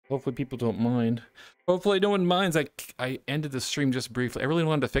Hopefully people don't mind. Hopefully no one minds. I ended the stream just briefly. I really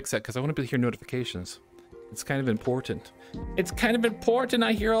wanted to fix that because I want to be able to hear notifications. It's kind of important. It's kind of important.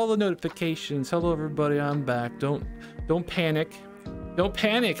 I hear all the notifications. Hello everybody, I'm back. Don't panic. Don't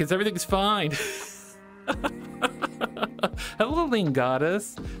panic, because everything's fine. Hello, Lean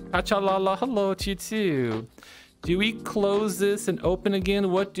Goddess. Kachalala, hello to you too. Do we close this and open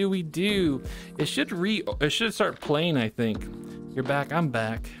again? What do we do? It should start playing, I think. You're back, I'm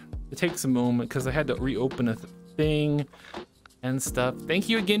back. It takes a moment because I had to reopen a thing and stuff. Thank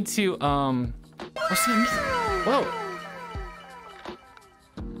you again to whoa.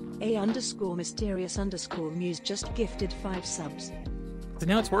 A_mysterious_muse just gifted 5 subs. So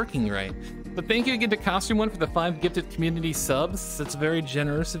now it's working right. But thank you again to Costume One for the 5 gifted community subs. It's very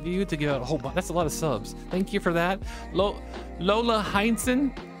generous of you to give out a whole bunch. That's a lot of subs. Thank you for that. Lola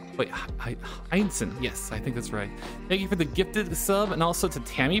Heinzen. Wait, Heinzen. Yes, I think that's right. Thank you for the gifted sub, and also to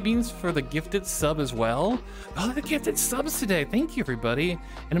Tammy Beans for the gifted sub as well. Oh, the gifted subs today. Thank you, everybody.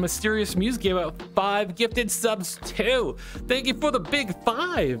 And a Mysterious Muse gave out 5 gifted subs too. Thank you for the big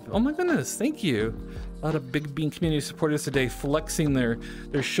 5. Oh my goodness, thank you. A lot of Big Bean community supporters today flexing their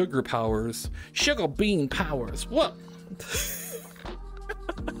sugar powers. Sugar bean powers. What?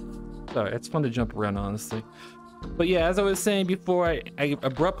 Sorry, it's fun to jump around, honestly. But yeah, as I was saying before, I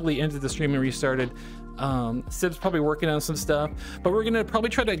abruptly ended the stream and restarted. Sib's probably working on some stuff, but we're gonna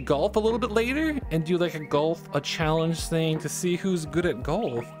probably try to golf a little bit later and do like a challenge thing to see who's good at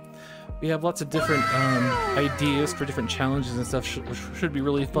golf. We have lots of different ideas for different challenges and stuff. Should be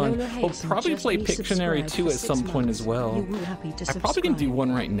really fun. We'll probably play Pictionary 2 at some point as well. I'm probably gonna do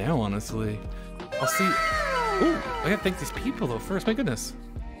one right now, honestly. I'll see. Ooh, I gotta thank these people though first. My goodness.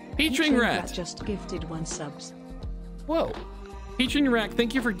 Featuring Rat just gifted 1 subs. Whoa. Featuring Rat,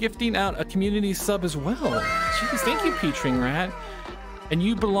 thank you for gifting out a community sub as well. Jeez, thank you, Featuring Rat. And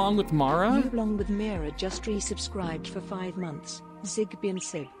you belong with Mara? You belong with Mira, just resubscribed for 5 months. Ziggbee and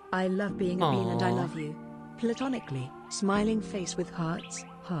Sig, I love being a bean and I love you. Platonically, smiling face with hearts,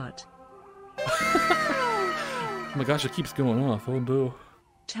 heart. Oh my gosh, it keeps going off. Oh boo.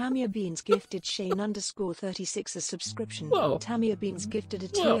 Tamia Beans gifted Shane_36 a subscription. Whoa. Tamia Beans gifted a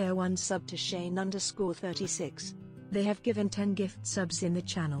tier 1 sub to Shane_36. They have given 10 gift subs in the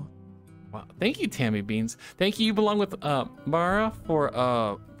channel. Wow, thank you, Tammy Beans. Thank you. You belong with Mara for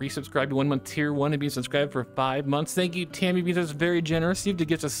resubscribing 1 month tier 1 and being subscribed for 5 months. Thank you, Tammy Beans. That's very generous of you to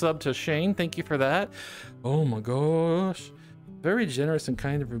get a sub to Shane. Thank you for that. Oh my gosh. Very generous and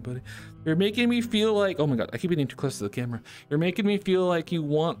kind, everybody. You're making me feel like, oh my god, I keep getting too close to the camera. You're making me feel like you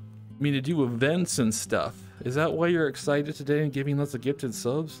want me to do events and stuff. Is that why you're excited today and giving lots of gifted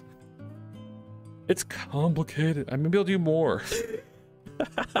subs? It's complicated. Maybe I'll do more.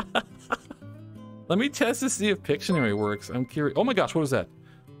 Let me test to see if Pictionary works. I'm curious. Oh my gosh, what was that?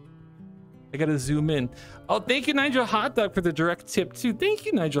 I gotta zoom in. Oh, thank you, Nigel Hot Dog, for the direct tip too. Thank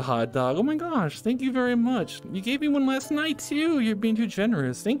you, Nigel Hot Dog. Oh my gosh, thank you very much. You gave me one last night too. You're being too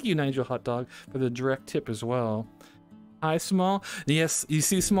generous. Thank you, Nigel Hot Dog, for the direct tip as well. Hi, Small. Yes, you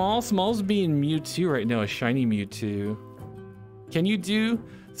see Small? Small's being Mewtwo right now, a shiny Mewtwo. Can you do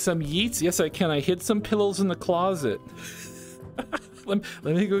some yeets? Yes, I can. I hid some pillows in the closet. let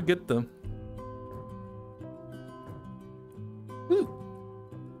me go get them. Woo.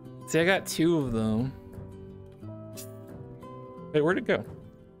 See, I got 2 of them. Wait, where'd it go?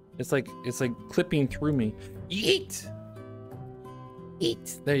 It's like clipping through me. Yeet!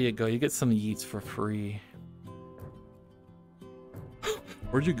 Yeet! There you go. You get some yeets for free.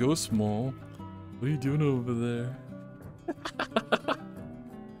 Where'd you go, Small? What are you doing over there?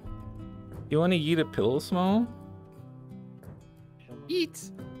 You want to eat a pillow, Small?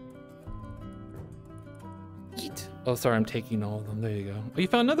 Eat. Eat. Oh, sorry, I'm taking all of them. There you go. Oh, you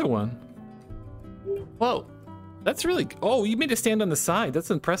found another one. Whoa, that's really. Oh, you made it stand on the side. That's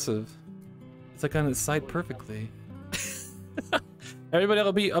impressive. It's like on its side perfectly.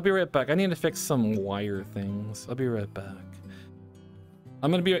 Everybody, I'll be right back. I need to fix some wire things. I'll be right back.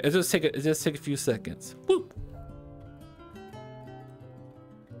 I'm gonna be. It'll just take a few seconds. Whoop.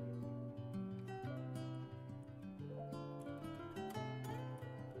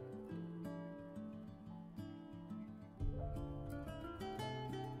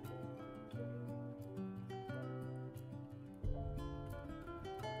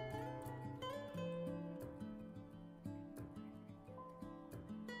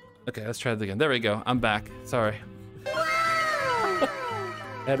 Okay, let's try it again. There we go. I'm back. Sorry. I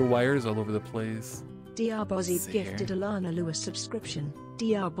had wires all over the place. Dr. Bozzy gifted Alana Lou a subscription.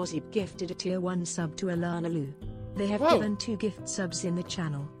 Dr. Bozzy gifted a tier 1 sub to Alana Lou. They have given 2 gift subs in the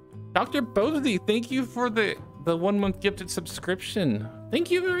channel. Dr. Bozzy, thank you for the 1 month gifted subscription. Thank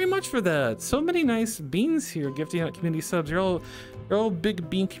you very much for that. So many nice beans here gifting out community subs. You're all big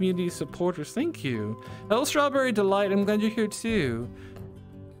bean community supporters. Thank you. Hello, Strawberry Delight. I'm glad you're here too.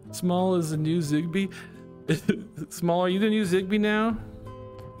 Small is the new Ziggbee. Small, are you the new Ziggbee now?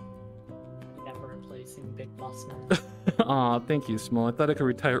 Never replacing Big Boss now. Aw, thank you, Small. I thought I could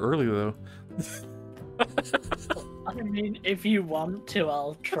retire early though. I mean, if you want to,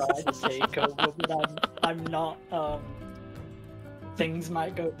 I'll try to take over, but I'm not, things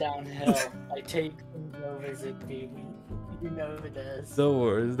might go downhill. I take things over Ziggbee, you know this. No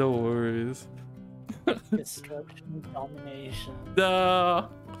worries, no worries. Destruction, domination. Duh.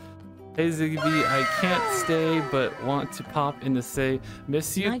 Hey Ziggbee, I can't stay but want to pop in to say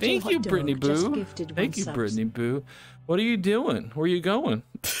miss you. Nigel Thank you, Hot Dog Brittany just Boo. gifted Thank 1 you, subs. Brittany Boo. What are you doing? Where are you going?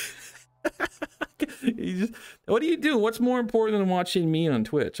 What are you doing? What's more important than watching me on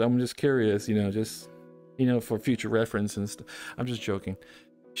Twitch? I'm just curious, just for future reference and stuff. I'm just joking.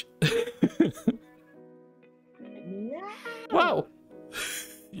 Wow.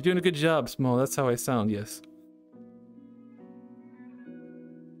 You're doing a good job, Small. That's how I sound, yes.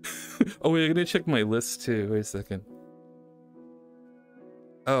 Oh, wait, I'm gonna check my list too. Wait a second.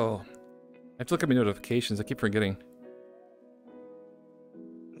 Oh. I have to look at my notifications. I keep forgetting.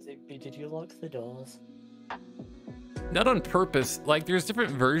 Ziggbee, did you lock the doors? Not on purpose. Like, there's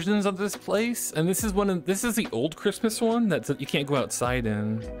different versions of this place, and this is the old Christmas one that you can't go outside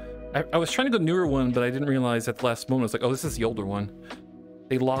in. I was trying to go newer one, but I didn't realize at the last moment. I was like, oh, this is the older one.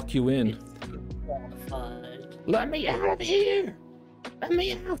 They lock you in. Let me out of here! Let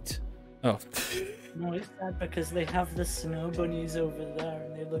me out! Oh. No, it's sad because they have the snow bunnies over there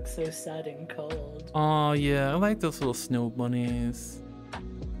and they look so sad and cold. Oh, yeah, I like those little snow bunnies.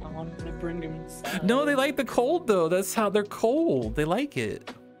 I want to bring them inside. No, they like the cold, though. That's how they're cold. They like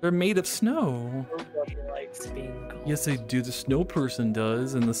it. They're made of snow. Nobody likes being cold. Yes, they do. The snow person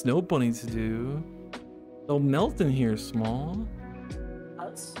does, and the snow bunnies do. They'll melt in here, Small.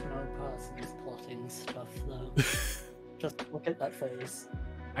 That snow person's plotting stuff, though. Just look at that face.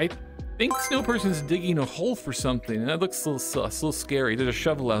 I think Snow Person's digging a hole for something. That looks a little sus, a little scary. There's a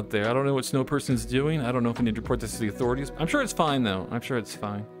shovel out there. I don't know what Snow Person's doing. I don't know if we need to report this to the authorities. I'm sure it's fine, though. I'm sure it's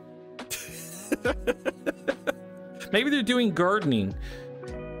fine. Maybe they're doing gardening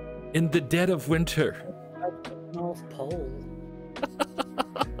in the dead of winter. North Pole.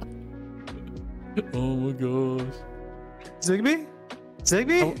 Oh my gosh. Ziggbee?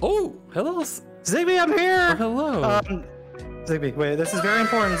 Ziggbee? Oh, hello. Ziggbee, I'm here! Oh, hello. Ziggbee, wait, this is very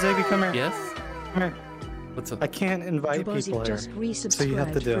important. Ziggbee, come here. Yes? Come here. What's up? I can't invite Jabozzy people here. just So you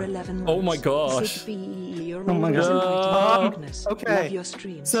have to resubscribed do for it. 11 months. Oh my gosh. Ziggbee, you're Oh my always God. invited to Magnus. Okay. Love your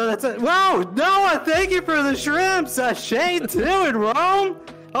streams. So that's it. Wow, Noah, thank you for the shrimps. Shane, too, in Rome.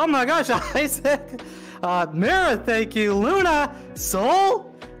 Oh my gosh, Isaac. Mira, thank you. Luna,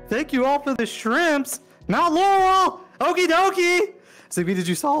 Soul, thank you all for the shrimps. Mount Laurel, okie dokie. Ziggbee, did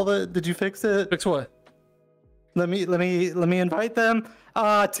you solve it? Did you fix it? Fix what? Let me invite them.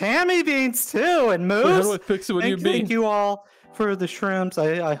 Tammy Beans too, and Moose. Wait, how do I fix it? What do you mean? Thank you all for the shrimps.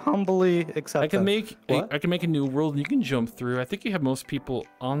 I humbly accept. I can them. make What? I can make a new world and you can jump through. I think you have most people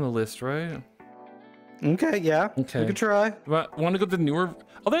on the list, right? Okay, yeah. Okay. We can try. Want to go to the newer?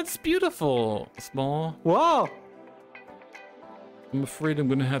 Oh, that's beautiful. Small. Whoa. I'm afraid I'm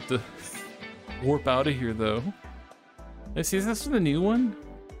gonna have to warp out of here though. I see. Is this the new one?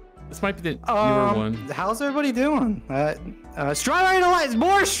 This might be the newer one. How's everybody doing? Strawberry Delights,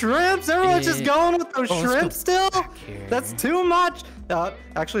 more shrimps. Everyone's just going with those shrimps still. That's too much.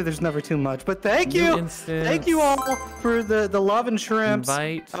 Actually, there's never too much. But thank New you, instance. thank you all for the love and shrimps.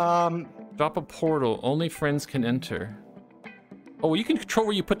 Invite. Drop a portal. Only friends can enter. Oh, you can control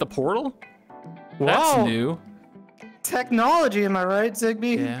where you put the portal? That's Whoa. new. Technology, am I right,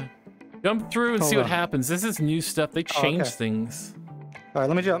 Ziggbee? Yeah. Jump through and Hold see what on. happens. This is new stuff. They change okay. things. All right,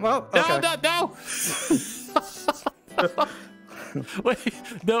 let me jump. Oh, okay. No! Wait,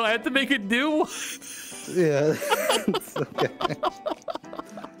 no, I have to make it new. Yeah. It's okay.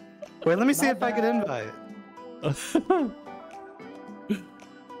 Wait, let me see if I can invite.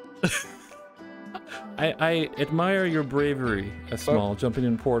 I admire your bravery, Small, jumping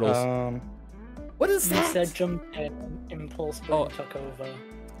in portals. What is You that? said jump in, Impulse Brain took over.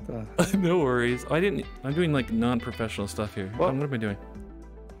 No worries. I'm doing like non-professional stuff here. What? What am I doing?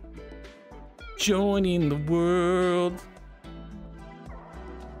 Joining the world.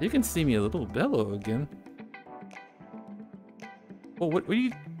 You can see me a little bellow again. Oh, what are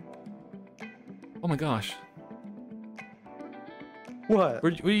you? Oh my gosh. What?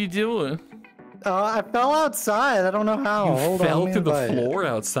 What are you doing? I fell outside. I don't know how. You Hold on, fell let me to the invite. floor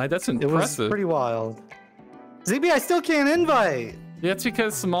outside? That's It was impressive. pretty wild. Ziggbee, I still can't invite. That's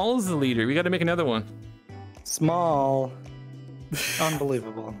because Small is the leader. We got to make another one. Small.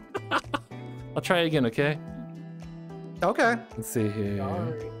 Unbelievable. I'll try again, okay? Okay. Let's see here.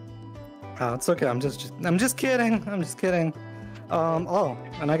 Sorry. Oh, it's okay. I'm just kidding. I'm just kidding. Oh,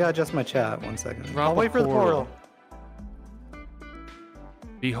 and I gotta adjust my chat. 1 second. Drop I'll a wait for the portal.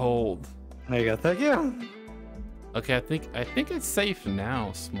 Behold. There you go. Thank you. Okay, I think it's safe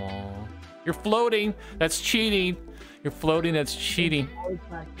now, Small. You're floating. That's cheating. You're floating. That's cheating.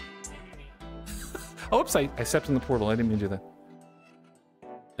 Oops, I stepped in the portal. I didn't mean to do that.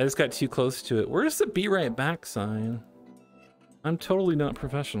 I just got too close to it. Where's the be right back sign? I'm totally not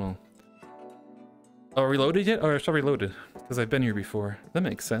professional. Oh, reloaded yet? Oh, it's already reloaded because I've been here before. That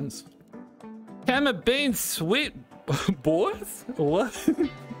makes sense. Hammer Bane, sweet boys? What?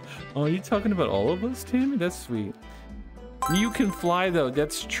 Oh, are you talking about all of us, Tammy? That's sweet. You can fly though.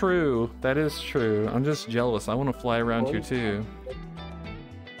 That's true. That is true. I'm just jealous. I want to fly around here too.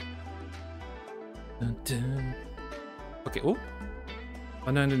 Dun, dun. Okay. Oh,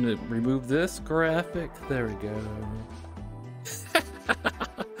 I'm going to remove this graphic. There we go.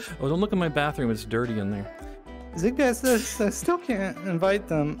 Oh, don't look at my bathroom. It's dirty in there. Ziggbee says I still can't invite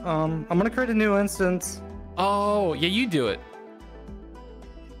them. I'm gonna create a new instance. Oh, yeah, you do it.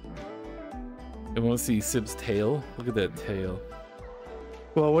 I want to see Sib's tail. Look at that tail.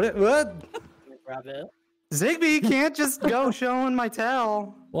 Well, what? Grab it. Ziggbee can't just go showing my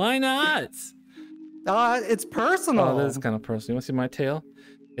tail. Why not? It's personal. Oh, that is kind of personal. You want to see my tail?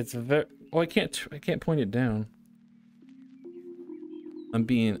 It's very. Oh, I can't point it down. I'm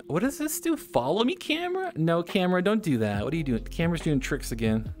being. What does this do? Follow me, camera? No, camera, don't do that. What are you doing? The camera's doing tricks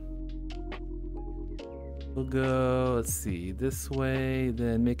again. We'll go. Let's see. This way,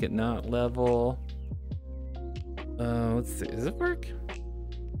 then make it not level. Let's see. Does it work?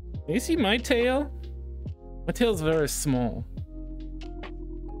 Can you see my tail? My tail's very small.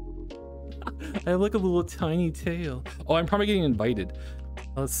 I have like a little tiny tail. Oh, I'm probably getting invited.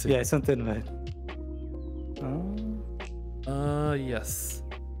 Let's see. Yeah, I sent the invite. Yes.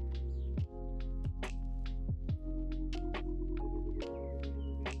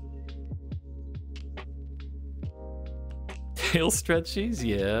 Tail stretchies,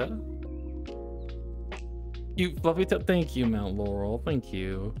 yeah. Cute fluffy tail. Thank you, Mount Laurel. Thank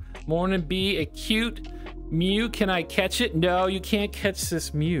you. Morning bee, a cute Mew. Can I catch it? No, you can't catch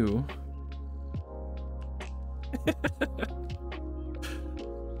this Mew.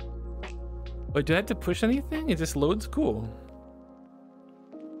 Wait, do I have to push anything? It just loads? Cool.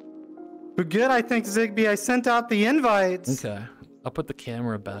 We're good, I think, Ziggbee. I sent out the invites. Okay. I'll put the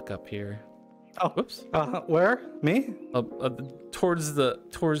camera back up here. Oh, whoops. Where? Me? Towards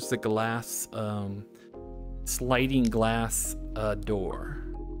the glass, sliding glass door.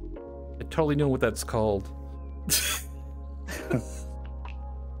 I totally know what that's called.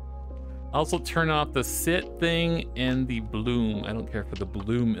 Also turn off the sit thing and the bloom. I don't care for the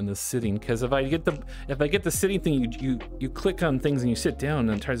bloom and the sitting, because if I get the sitting thing, you click on things and you sit down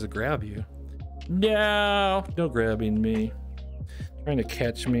and it tries to grab you. No grabbing me. Trying to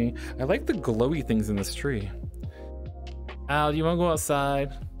catch me. I like the glowy things in this tree. Al, do you want to go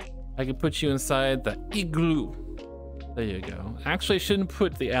outside? I can put you inside the igloo. There you go. Actually, I shouldn't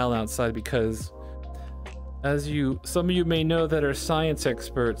put the Al outside because, as some of you may know that are science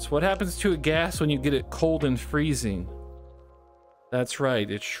experts, what happens to a gas when you get it cold and freezing? That's right,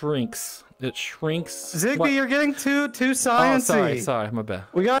 it shrinks. It shrinks. Ziggbee, What? you're getting too sciencey. Oh, sorry, my bad.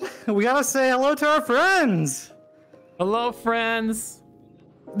 We gotta say hello to our friends. Hello, friends.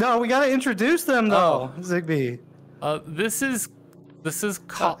 No, we gotta introduce them though, Ziggbee. This is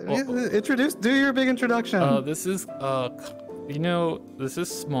Do your big introduction. this is this is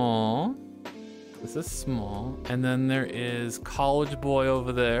small. This is small, and then there is College Boy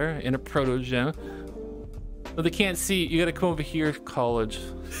over there in a proto gem. But they can't see. You gotta come over here, College.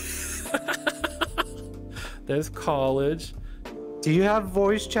 There's College. Do you have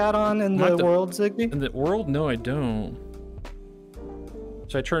voice chat on in the world, Ziggbee? In the world? No, I don't.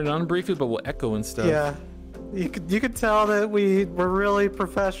 Should I turn it on briefly? But we'll echo and stuff. Yeah. You could tell that we're really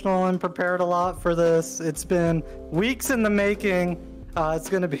professional and prepared a lot for this. It's been weeks in the making. It's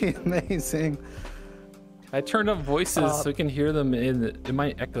gonna be amazing. I turned up voices so we can hear them it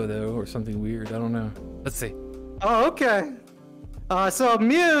might echo though, or something weird. I don't know. Let's see. Oh, okay. So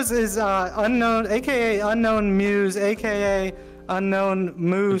Muse is unknown, aka Unknown Muse, aka Unknown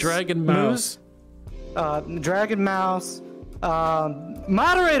Moose. Dragon Mouse. Dragon Mouse.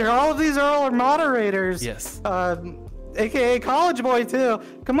 Moderator. All of these are all our moderators. Yes. AKA College Boy too.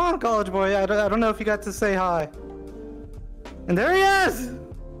 Come on, College Boy. I don't know if you got to say hi. And there he is.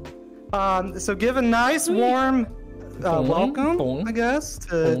 So give a nice warm welcome, I guess,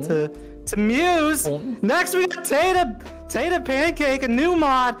 to Muse. Next we got Tatum Pancake, a new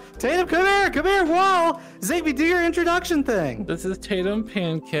mod. Tatum, come here, whoa! Ziggbee, do your introduction thing. This is Tatum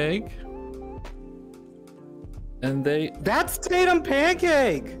Pancake. And that's Tatum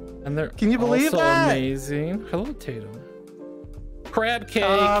Pancake! And they're Can you believe also that? amazing. Hello, Tatum. Crab cake.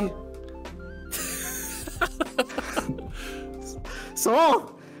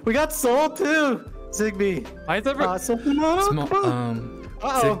 Soul! We got Soul too, Ziggbee. Soul,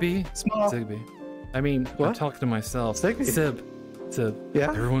 Ziggbee? Small. Ziggbee. I mean, What? I'm talking to myself. Ziggbee. Sib. Yeah?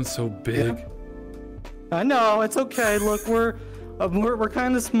 Everyone's so big. Yeah. I know, it's okay. Look, we're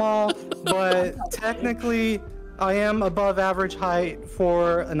kind of small, but technically I am above average height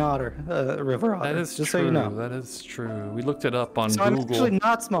for an otter, a river otter. That is just true. so you know. That is true. We looked it up on So Google. I'm actually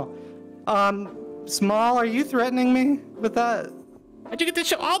not small. Small, are you threatening me with that? How'd you get this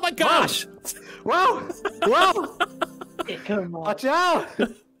show? Oh my gosh! Whoa! Whoa! Come on. Watch out!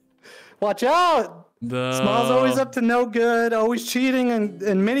 Watch out! No. Small's always up to no good, always cheating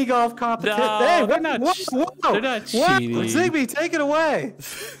in mini golf competition. No, Hey, they're not they're not cheating. Ziggbee, take it away!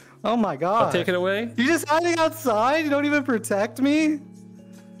 Oh my god. I'll take it away? You just hiding outside? You don't even protect me?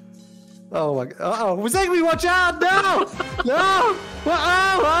 Oh my god. Uh-oh. Ziggbee, watch out! No! No!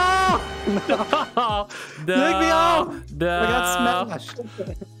 Oh! No! Ziggbee, oh! No. I got smashed.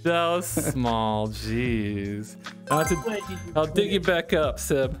 No, small. Jeez. I'll dig you back up,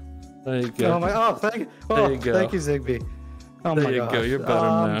 Sib. There you go. Thank you. There you go. Thank you, Ziggbee. Oh There my you gosh. go. You're better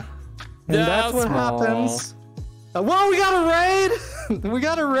now. And that's what happens. Whoa, we got a raid! We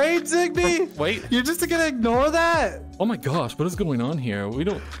got a raid, Ziggbee! Wait. You're just gonna ignore that? Oh my gosh, what is going on here? We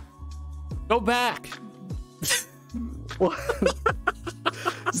don't... Go back!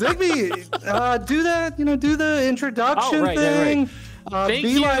 Ziggbee, do that, do the introduction thing. Thank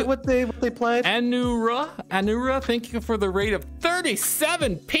be you. like what they played. Anura, thank you for the rate of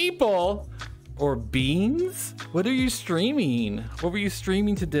 37 people! Or beans? What are you streaming? What were you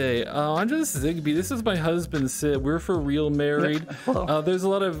streaming today? I'm just Ziggbee. This is my husband, Sid. We're for real married. There's a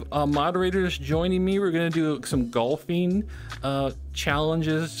lot of moderators joining me. We're gonna do some golfing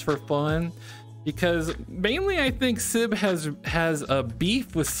challenges for fun. Because mainly I think Sib has a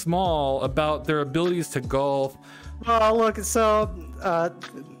beef with Small about their abilities to golf. Well, look, so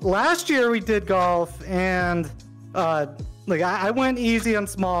last year we did golf, and I went easy on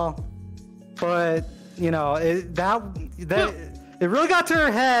Small, but it really got to her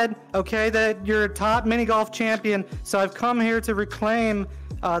head. Okay, that you're a top mini golf champion, so I've come here to reclaim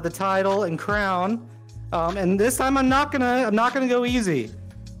the title and crown. And this time I'm not gonna go easy.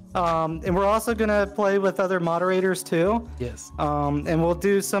 And we're also gonna play with other moderators too. Yes. And we'll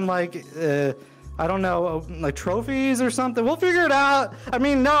do some I don't know, like trophies or something. We'll figure it out. I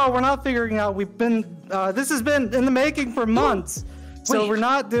mean, no, we're not figuring out. This has been in the making for months. So we're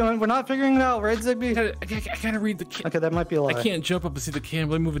not figuring it out, right, Ziggbee? I gotta read the Okay, that might be a lie. I can't jump up and see the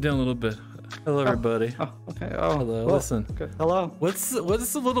camera. Let me move it down a little bit. Hello, everybody. Okay. Hello. Whoa. Listen. Okay. Hello. What's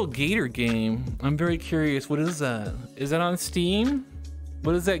the little gator game? I'm very curious. What is that? Is that on Steam?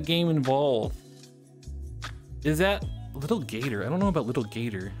 What does that game involve? Is that Little Gator? I don't know about Little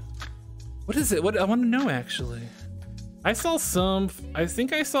Gator. What is it? What I want to know actually. I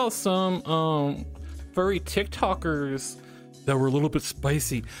think I saw some furry TikTokers that were a little bit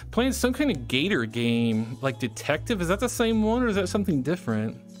spicy playing some kind of gator game, like detective. Is that the same one or is that something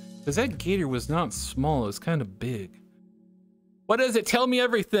different? Because that gator was not small, it was kind of big. What is it? Tell me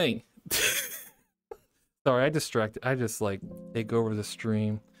everything. Sorry, I distracted. I just take over the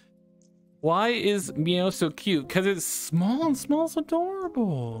stream. Why is Meow so cute? Because it's small and small's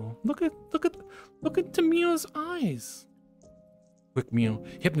adorable. Look at Meow's eyes. Quick, Meow,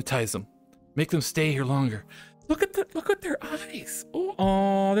 hypnotize them. Make them stay here longer. Look at their eyes.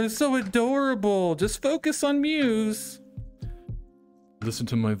 Oh, they're so adorable. Just focus on Muse. Listen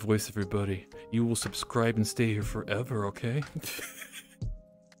to my voice, everybody. You will subscribe and stay here forever, okay?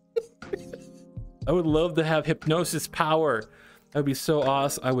 I would love to have hypnosis power. That would be so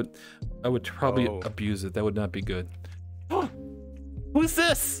awesome. I would probably abuse it. That would not be good. Oh, who's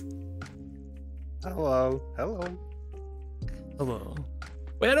this? Hello. Hello. Hello.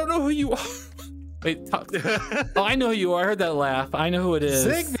 Wait, I don't know who you are. Wait, talk. Oh, I know who you are. I heard that laugh. I know who it is.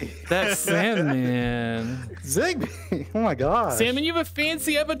 Ziggbee. That's Sandman. Ziggbee. Oh my gosh. Sandman, you have a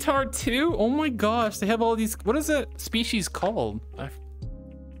fancy avatar too? Oh my gosh. They have all these. What is that species called?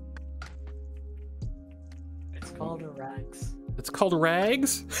 It's called a rags. It's called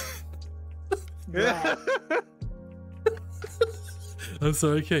Rags? Rag. I'm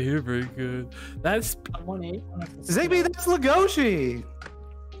sorry, I can't hear very good. That's... Ziggbee, that's Legoshi.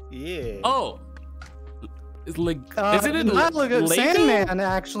 Yeah. Oh! Is it in not Lego? Lego? Sandman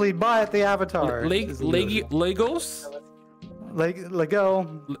actually bought the avatar. Legos?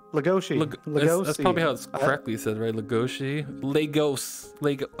 Legoshi. That's probably how it's correctly said, right? Legoshi. Lego.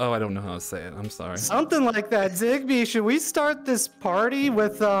 Oh, I don't know how to say it. I'm sorry. Something like that. Ziggbee, should we start this party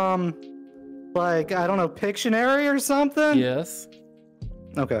with like, I don't know, Pictionary or something? Yes.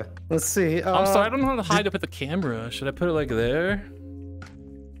 Okay. Let's see. I'm sorry. I don't know how to hide up at the camera. Should I put it like there?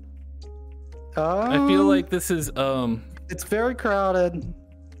 I feel like this is It's very crowded.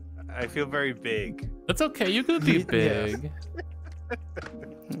 I feel very big. That's okay. You could be big.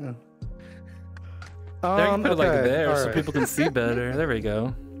 Yeah. There, you can put it like Okay, there so alright. people can see better. There we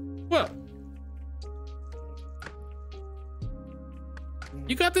go. Well,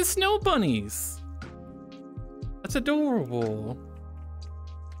 you got the snow bunnies. That's adorable.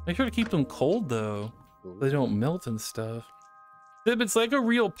 Make sure to keep them cold though. So they don't melt and stuff. Dib, it's like a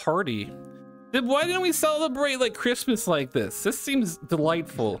real party. Dib, why didn't we celebrate like Christmas like this? This seems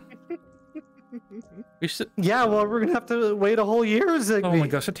delightful. We should. Yeah, well, we're gonna have to wait a whole year, Ziggbee. Oh my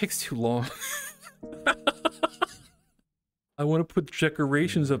gosh, it takes too long. I want to put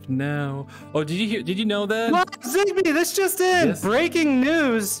decorations up now. Oh, did you hear? Did you know that? What? Ziggbee, this just in. Yes? Breaking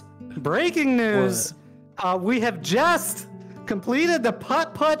news. Breaking news. We have just completed the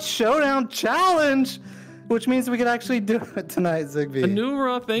Putt Putt Showdown Challenge, which means we could actually do it tonight, Ziggbee.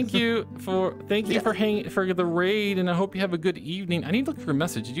 Anura, thank you for the raid, and I hope you have a good evening. I need to look for a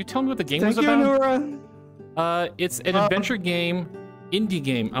message. Did you tell me what the game Thank was you, about? Anura. It's an adventure game, indie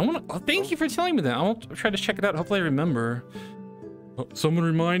game. I want to. Thank you for telling me that. I'll try to check it out. Hopefully, I remember. Oh, someone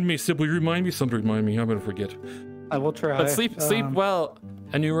remind me. Sibley, remind me. Somebody remind me. I'm gonna forget. I will try. But sleep well,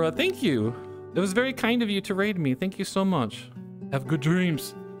 Anura. Thank you. It was very kind of you to raid me. Thank you so much. Have good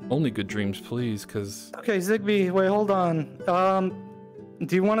dreams. Only good dreams, please, because... Okay, Ziggbee, wait, hold on.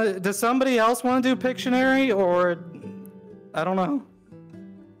 Do you want to... Does somebody else want to do Pictionary, or... I don't know.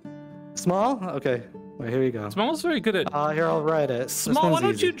 Small? Okay. Wait, here you go. Small's very good at... Here, I'll write it. Small, why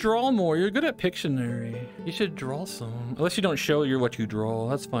don't you draw more? You're good at Pictionary. You should draw some. Unless you don't show you what you draw.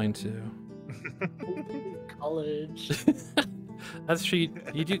 That's fine, too. College. That's true.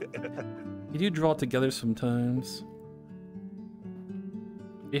 You do draw together sometimes.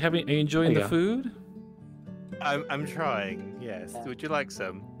 Are you enjoying the food? I'm trying. Yes. Would you like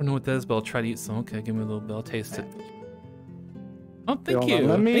some? I don't know what that is, but I'll try to eat some. Okay, give me a little bit. I'll taste it. Oh, thank Hold you.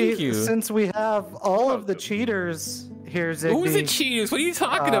 on, Thank you. Since we have all of the cheaters here, Ziggbee... Who's the cheaters? What are you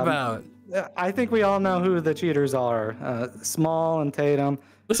talking about? I think we all know who the cheaters are. Small and Tatum.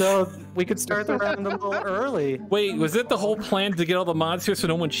 So we could start the round a little early. Wait, was it the whole plan to get all the mods here so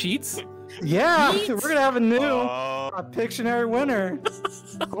no one cheats? Yeah, Cheats? we're gonna have a new Pictionary winner.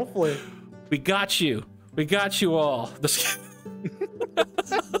 Hopefully. We got you. We got you all.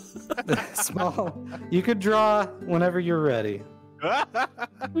 Small. You could draw whenever you're ready.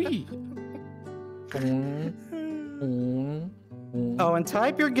 Wee. Oh, and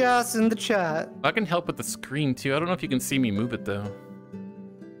type your guess in the chat. I can help with the screen too. I don't know if you can see me move it though.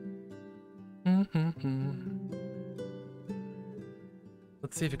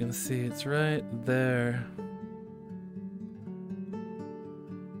 Let's see if you can see. It's right there.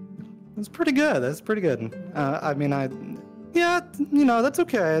 That's pretty good. That's pretty good. I mean, yeah, you know, that's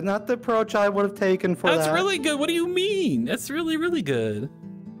okay. Not the approach I would have taken for that. That's really good. What do you mean? That's really, really good.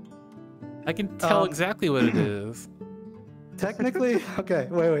 I can tell exactly what it is. Technically, okay,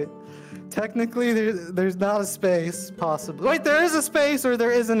 wait. Technically, there's not a space, possibly. Wait, there is a space or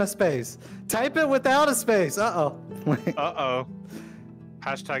there isn't a space. Type it without a space. Uh-oh. Wait. Uh-oh.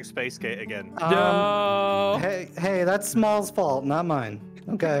 Hashtag Spacegate again. No. Hey, that's Small's fault, not mine.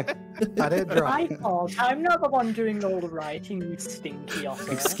 Okay. I didn't draw. My fault. I'm not the one doing all the writing, you stinky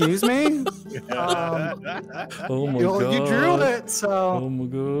otter. Excuse me? Oh my god. You drew it, so... Oh my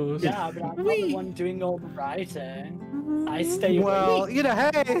gosh. Yeah, but I'm not the one doing all the writing. I stay away. Well, you know,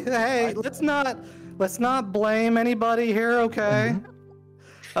 hey, let's not blame anybody here, okay?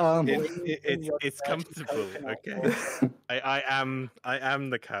 It's comfortable, okay? I am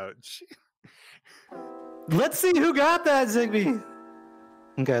the couch. Let's see who got that, Ziggbee.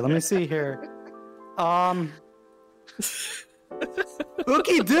 Okay, let me see here.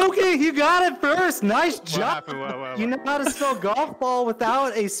 Ookie dookie, you got it first. Nice job. What? You know how to spell golf ball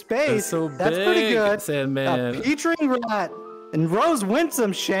without a space. That's That's pretty big, good. Sandman. Petering Rat and Rose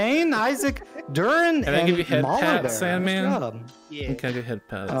Winsome, Shane, Isaac, Duran, Can I and give you head Mahler. pats, Sandman? Nice job. Yeah. Okay, good head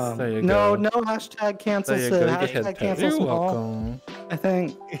pats. There you No go. hashtag cancel There you Sid. go. You get Hashtag head cancel pats. You're Small. welcome. I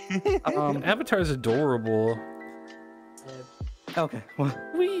think. Avatar's adorable. Okay. What?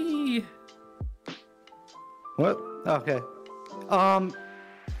 Wee. What? Okay.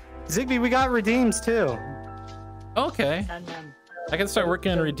 Ziggbee, we got redeems too. Okay. And I can start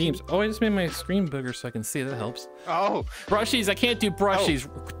working on redeems. Oh, I just made my screen bigger so I can see. That helps. Oh. Brushies. I can't do brushies.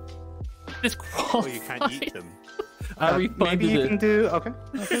 Oh, you can't eat them. I refunded Maybe you it. can do. Okay,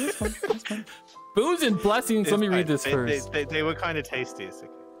 that's fine. That's fine. Boons and blessings. Let me read this first. They were kind of tasty. It's okay.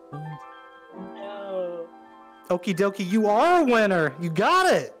 no. Okie dokie, you are a winner. You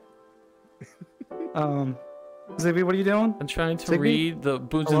got it. Ziggbee, what are you doing? I'm trying to Ziggbee? read the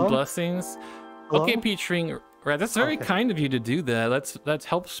boons Hello? and blessings. Hello? Okay, Petring. Right, that's very Okay. kind of you to do that. That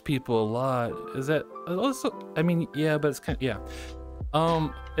helps people a lot. Is that also? I mean, yeah, but it's kind of, yeah.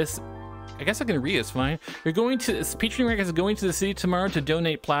 It's. I guess I can read. It's fine. You're going to. Petring Rank is going to the city tomorrow to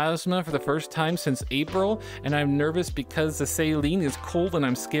donate plasma for the first time since April, and I'm nervous because the saline is cold and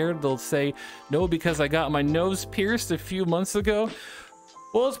I'm scared they'll say no because I got my nose pierced a few months ago.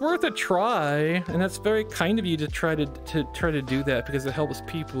 Well, it's worth a try, and that's very kind of you to try to do that because it helps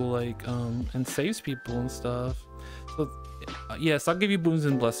people like and saves people and stuff. So yes, I'll give you boons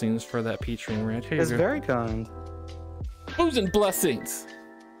and blessings for that Petring Ranch. Here you It's go. very kind. Boons and blessings.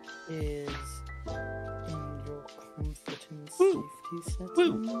 Is in your confidence Woo. safety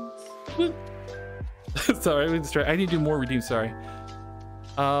Woo. settings? Sorry, I need to do more redeem. Sorry.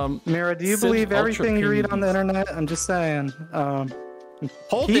 Mira, do you Sid believe Ultra everything you read on the Premium. internet? I'm just saying.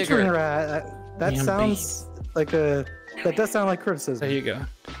 Hole Petring digger. rat. That Damn sounds like a. That does sound like There criticism. you go.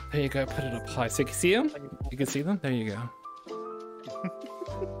 There you go. Put it up high so you can see them. You can see them. There you go.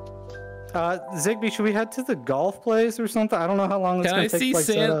 Ziggbee, should we head to the golf place or something? I don't know how long it's Can gonna I take see to like,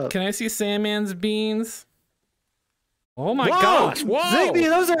 set up. Can I see Sandman's beans? Oh my Whoa! gosh! Whoa! Ziggbee,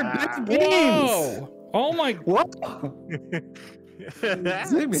 those are big beans. Whoa! Oh my! Whoa!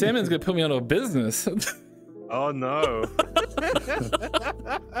 Ziggbee. Salmon's gonna put me out of business. Oh no.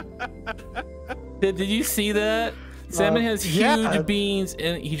 Did you see that? Salmon has huge yeah. beans,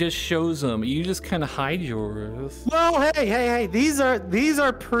 and he just shows them. You just kind of hide yours. Well, hey! These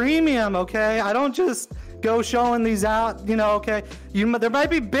are premium, okay? I don't just go showing these out, you know, okay? There might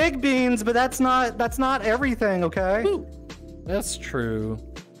be big beans, but that's not everything, okay? Ooh, that's true.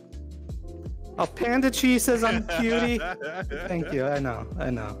 Oh, Panda Cheese says I'm a cutie. Thank you. I know.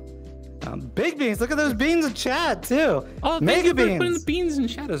 Big beans. Look at those beans in chat too. Oh, thank Mega you for putting the beans. beans in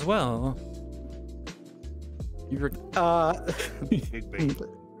chat as well. You were Big bean.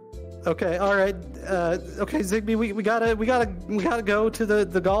 Okay. All right. Okay, Ziggbee, we gotta go to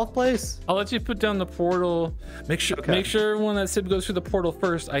the golf place. I'll let you put down the portal. Make sure everyone that Sib goes through the portal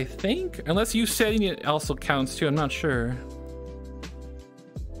first. I think, unless you setting it also counts too. I'm not sure.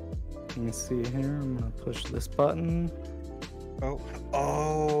 Let me see here. I'm gonna push this button.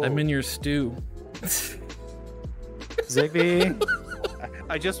 Oh. I'm in your stew. Ziggbee.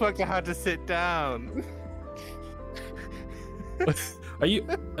 I just worked out how to sit down. Are you?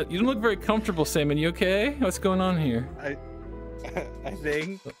 You don't look very comfortable, Sam. You okay? What's going on here? I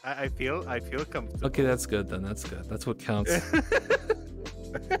think I feel comfortable. Okay, that's good then. That's good. That's what counts.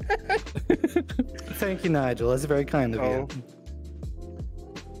 Thank you, Nigel. That's very kind of you.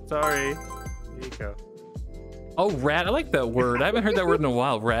 Sorry. Here you go. Oh, rad. I like that word. I haven't heard that word in a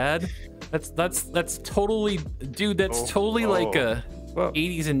while. Rad. That's totally, dude. That's totally like a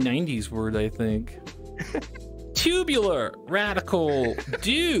 80s and 90s word, I think. Tubular, radical,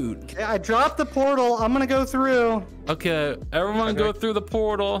 dude. Yeah, I dropped the portal. I'm gonna go through. Okay, everyone go through the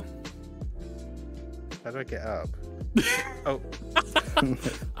portal. How do I get up? Oh.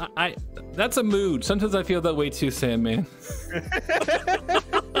 I that's a mood. Sometimes I feel that way too, Sandman.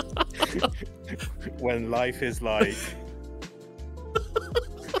 When life is like.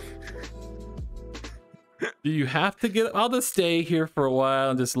 Do you have to get? I'll just stay here for a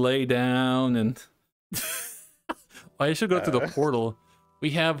while and just lay down and. I should go through the portal. We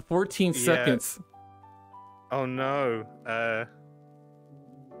have 14 seconds. Oh no.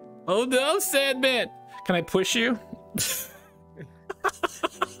 Oh no, Sandman! Can I push you?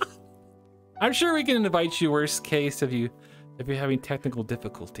 I'm sure we can invite you. Worst case, if you're having technical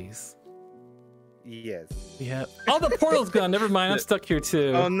difficulties. Yes. Yeah. Oh, the portal's gone. Never mind. I'm stuck here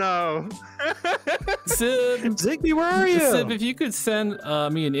too. Oh no. Sib, Ziggbee, where are you? Sib, if you could send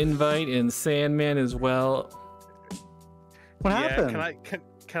me an invite and Sandman as well. What happened?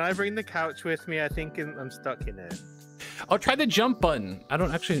 Can I bring the couch with me? I think I'm stuck in it. I'll try the jump button. I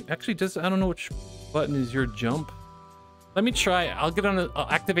don't actually I don't know which button is your jump. Let me try. I'll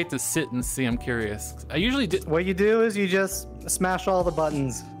activate the sit and see. I'm curious. I usually did. What you do is you just smash all the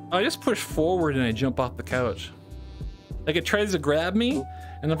buttons. I just push forward and I jump off the couch. Like it tries to grab me,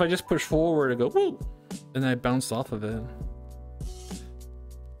 and if I just push forward, I go woo, and I bounce off of it.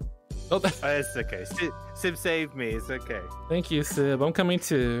 Oh, It's okay. Sib saved me. It's okay. thank you, Sib. I'm coming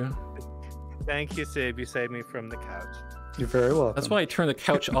too. Thank you, Sib. You saved me from the couch. You're very welcome. That's why I turn the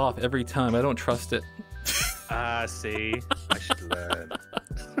couch off every time. I don't trust it. Ah, see, I should learn.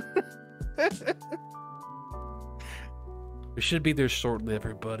 We should be there shortly,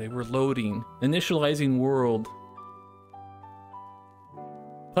 everybody. We're loading. Initializing world.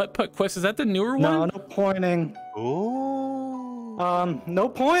 Putt quest, is that the newer one? No, no pointing. Ooh. No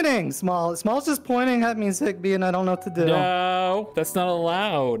pointing, Small. Small's just pointing at me, Ziggbee, and I don't know what to do. No, that's not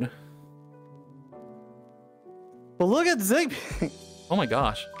allowed. Well, look at Ziggbee. Oh my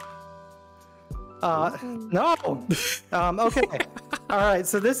gosh. No. Okay. All right,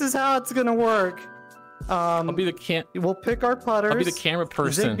 so this is how it's gonna work. I'll be the We'll pick our putters. I'll be the camera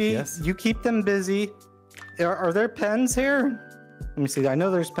person. Ziggbee, Yes. you keep them busy. Are there pens here? Let me see. I know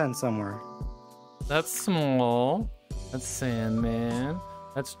there's pens somewhere. That's Small. That's Sandman.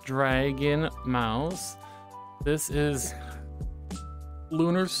 That's Dragon Mouse. This is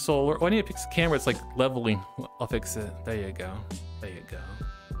Lunar Solar. Oh, I need to fix the camera. It's like leveling. I'll fix it. There you go. There you go.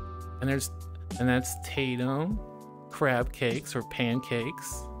 And that's Tatum. Crab cakes or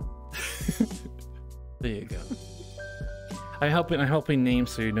pancakes. There you go. I'm helping name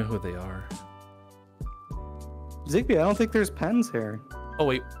so you know who they are. Ziggbee, I don't think there's pens here. Oh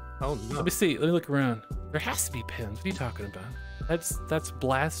wait. Oh no. Let me see. Let me look around. There has to be pens. What are you talking about? That's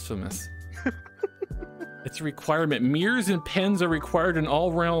blasphemous. It's a requirement. Mirrors and pens are required in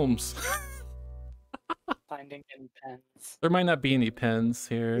all realms. Finding in pens. There might not be any pens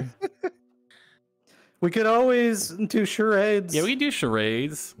here. We could always do charades. Yeah, we can do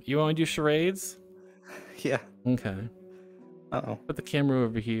charades. You want to do charades? Yeah. Okay. Uh-oh. Put the camera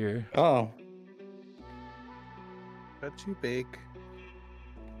over here. Oh. Not too big.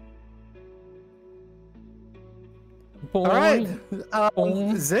 All right.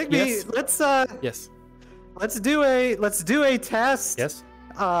 Boing. Ziggbee, Yes. let's do a test Yes.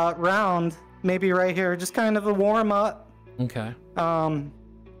 round, maybe right here, just kind of a warm up. Okay. Yeah,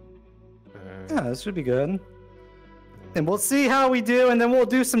 this should be good. And we'll see how we do, and then we'll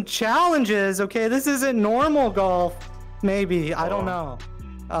do some challenges. Okay, this isn't normal golf. Maybe, I don't know.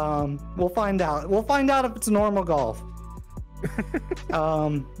 We'll find out. We'll find out if it's normal golf.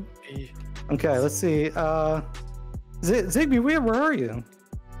 Okay, let's see. Ziggbee, where are you?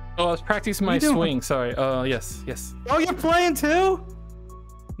 Oh, I was practicing my What are you swing. doing? Sorry. Yes. Oh, you're playing too?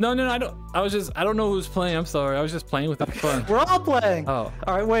 No, I don't. I don't know who's playing. I'm sorry. I was just playing with it for fun. We're all playing. Oh.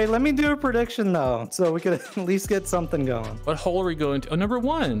 All right, wait. Let me do a prediction though, so we could at least get something going. What hole are we going to? Oh, number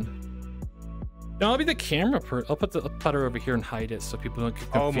 1. No, I'll be the camera I'll put the putter over here and hide it so people don't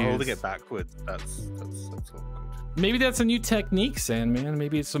get confused. Oh, I'm holding it backwards. That's awkward. Maybe that's a new technique, Sandman.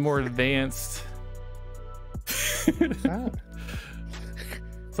 Maybe it's a more advanced.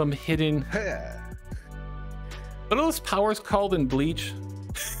 Some hidden. What are those powers called in Bleach?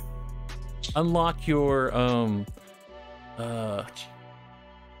 Unlock your I don't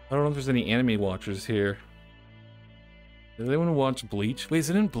know if there's any anime watchers here. Does anyone watch Bleach? Wait, is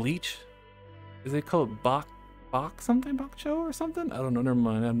it in Bleach? Is it called Bak something? Bakcho or something? I don't know. Never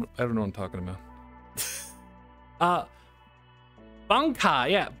mind. I don't know what I'm talking about. Bankai.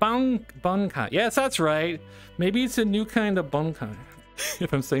 Yeah, Bankai. Yes, that's right. Maybe it's a new kind of Bankai.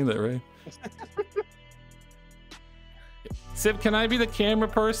 If I'm saying that right. Sib, can I be the camera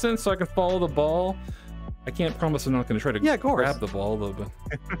person so I can follow the ball? I can't promise I'm not going to try to grab the ball though, but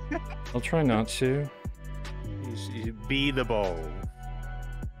I'll try not to. You should be the ball.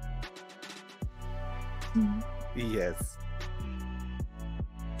 Yes.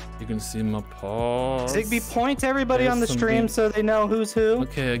 You can see my paws. Ziggbee, point everybody on the There's stream something- so they know who's who.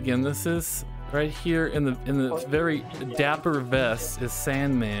 Okay, again, this is right here in the very dapper vest is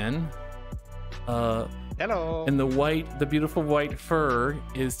Sandman. Hello. And the beautiful white fur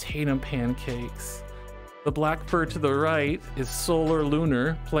is Tatum Pancakes. The black fur to the right is Solar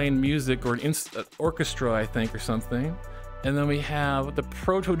Lunar playing music or an orchestra, I think, or something. And then we have the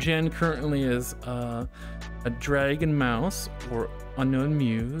protogen currently is a Dragon Mouse or Unknown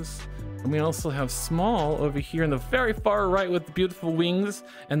Muse. And we also have Small over here in the very far right with the beautiful wings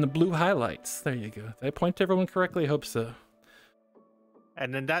and the blue highlights. There you go. Did I point to everyone correctly? I hope so.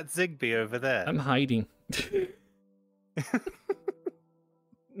 And then that's Ziggbee over there. I'm hiding.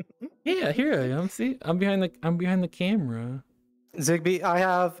 Yeah, here I am. See, I'm behind the camera. Ziggbee, I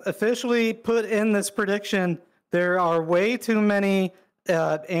have officially put in this prediction. There are way too many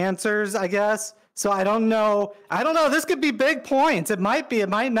answers, I guess. So I don't know. This could be big points. It might be. It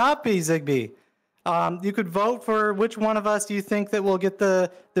might not be, Ziggbee. You could vote for which one of us do you think that will get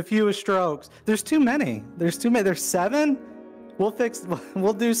the fewest strokes. There's too many. There's 7.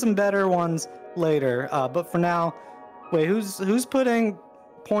 We'll do some better ones later. But for now, wait, who's putting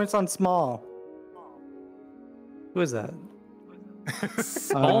points on Small? Who is that?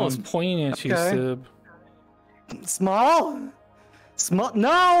 Small is pointing at you, okay. Sib. Small? Small?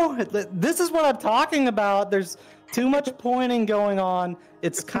 No! This is what I'm talking about. There's too much pointing going on.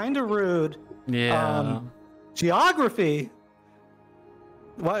 It's kind of rude. Yeah. Geography?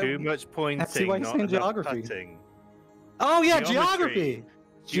 What? Too much pointing, see why he's not saying enough geography. cutting. Oh, yeah, Geometry.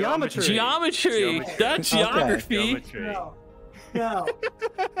 geography. Geometry. That's geography. Geometry. No. No.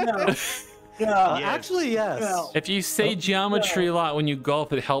 No. Yes. Actually, yes. No. If you say geometry a lot when you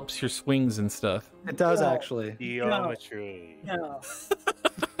golf, it helps your swings and stuff. It does, No. actually. Geometry. No.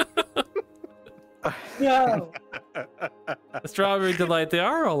 No. Strawberry Delight, they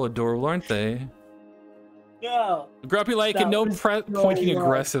are all adorable, aren't they? No. Grumpy like and no That was pointing so right.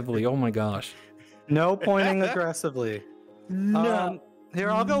 aggressively. Oh my gosh. No pointing aggressively. No. Here,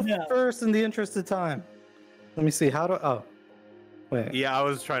 I'll go No. first in the interest of time. Let me see. How do... Oh. Wait. Yeah, I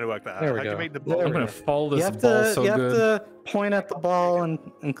was trying to work that out. There we How do go. you make the There ball? I'm we gonna go. follow You this have ball to, so you have good. to point at the ball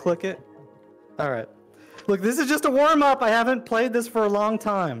and click it. All right. Look, this is just a warm-up. I haven't played this for a long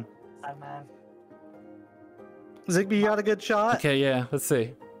time. Hi, man. Ziggbee, you got a good shot? Okay, yeah, let's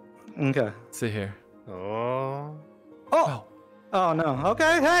see. Okay. Let's see here. Oh. Oh! Oh, no.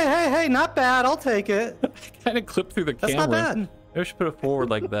 Okay, hey, not bad. I'll take it. Kind of clip through the That's camera. not bad. Maybe I should put it forward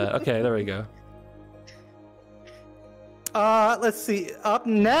like that. Okay, there we go. Let's see. Up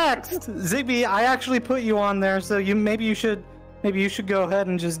next, Ziggbee, I actually put you on there, so maybe you should go ahead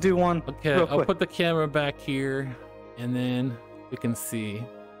and just do one. Okay, real I'll quick. put the camera back here, and then we can see.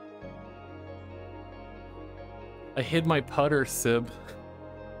 I hid my putter, Sib.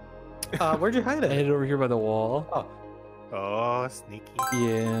 Where'd you hide I it? hid it over here by the wall. Oh, sneaky.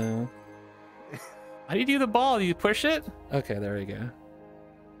 Yeah. How do you do the ball? Do you push it? Okay, there we go.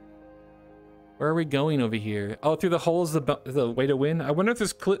 Where are we going over here? Oh, through the hole is the way to win? I wonder if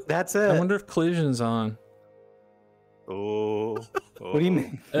there's That's I it. wonder if collision's on. Oh. What do you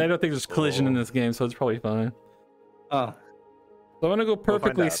mean? And I don't think there's collision in this game, so it's probably fine. Oh. So I want to go find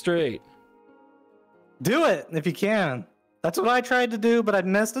perfectly out. straight. Do it if you can. That's what I tried to do, but I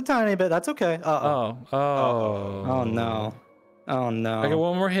missed a tiny bit. That's okay. Uh-oh. Oh. Oh, no. Oh, no. I got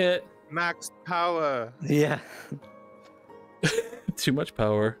one more hit. Max power. Yeah. Too much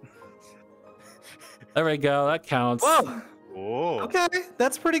power. There we go. That counts. Whoa. Oh. Okay.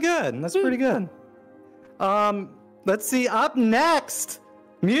 That's pretty good. That's pretty good. Let's see. Up next.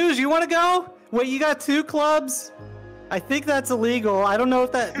 Muse, you want to go? Wait, you got 2 clubs? I think that's illegal. I don't know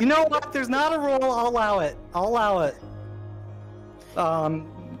if that... You know what? There's not a rule. I'll allow it. I'll allow it.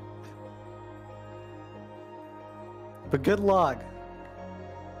 But good luck.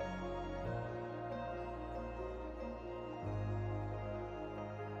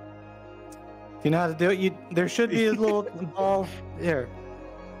 If you know how to do it, there should be a little ball here.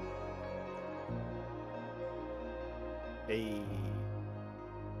 Hey.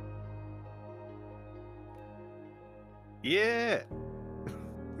 Yeah.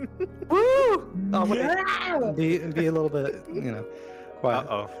 Woo! Oh, wait. Yeah. Be a little bit, quiet.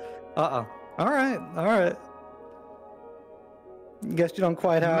 Uh-oh. Uh-oh. All right. Guess you don't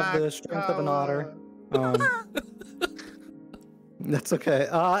quite have the Max strength of an otter. power. That's okay.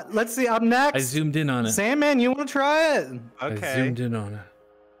 Let's see. Up next, I zoomed in on it. Sandman, you want to try it? I Okay. zoomed in on it.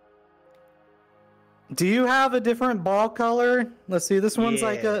 Do you have a different ball color? Let's see. This one's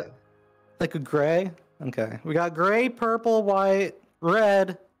like Yeah. a gray. Okay. We got gray, purple, white,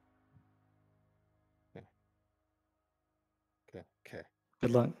 red. Okay.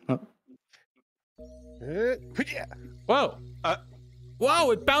 Good luck. Oh. Yeah. Whoa. Uh,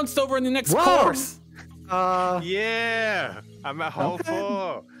 Whoa, it bounced over in the next Whoa! course. Yeah. I'm at hole Okay.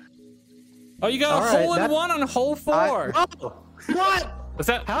 4. Oh, you got All a right, hole in that- one on hole 4. Oh, what? Is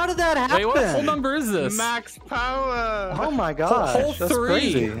that? How did that happen? Wait, what hole number is this? Max power. Oh my Hole gosh. That's 3.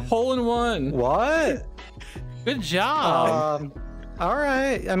 crazy. Hole in 1. What? Good job. All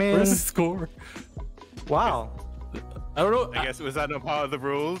right. I mean, Where's the score? wow. I don't know. I guess was that not part of the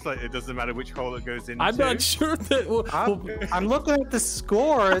rules? Like it doesn't matter which hole it goes into. I'm not sure that. I'm looking at the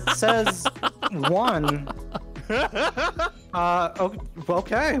score. It says 1.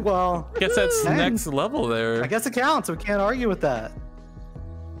 Okay. Well, Guess that's Dang. next level there. I guess it counts. We can't argue with that.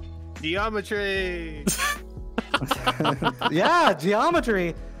 Geometry. Yeah,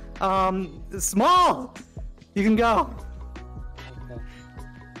 geometry. Small. You can go.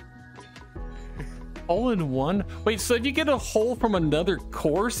 Hole in 1? Wait, so if you get a hole from another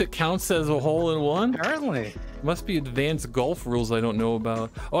course, it counts as a hole in 1? Apparently. Must be advanced golf rules I don't know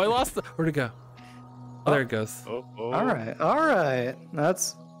about. Oh, I lost the. Where'd it go? Oh, there it goes. Oh. All right.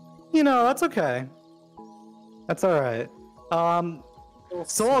 That's, that's okay. That's all right.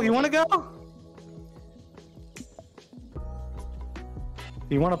 Soul, you want to go?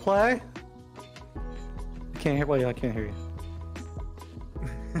 You want to play? I can't hear. Wait, I can't hear you.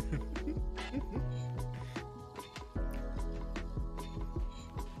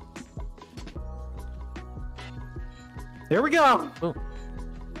 Here we go. Oh.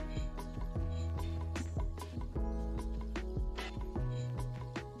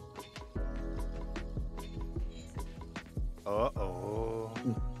 Uh-oh.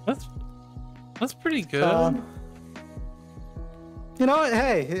 That's pretty good. You know what?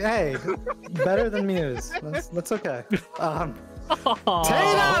 Hey, better than Muse. That's okay.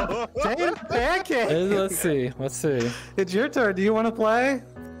 Tatum Pancake. Let's see. It's your turn. Do you want to play?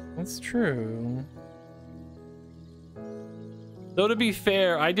 That's true. Though to be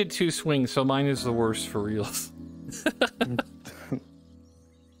fair, I did 2 swings, so mine is the worst for reals.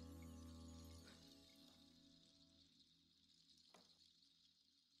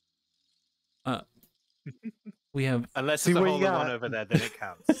 We have Unless See there's a what hole you in one got. over there, then it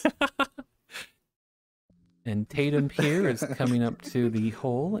counts. and Tatum here is coming up to the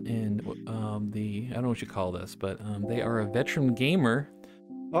hole, and the I don't know what you call this, but they are a veteran gamer.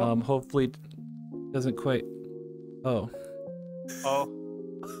 Oh. Hopefully it doesn't quite. Oh.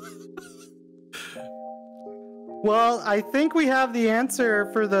 Well, I think we have the answer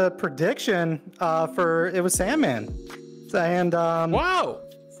for the prediction. It was Sandman, and Wow.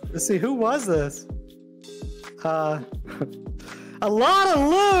 let's see, who was this? A lot of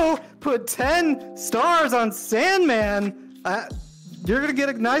Lou put 10 stars on Sandman. You're gonna get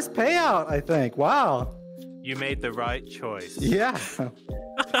a nice payout, I think. Wow. You made the right choice. Yeah.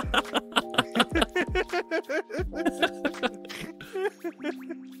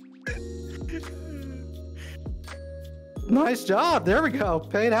 Nice job. There we go.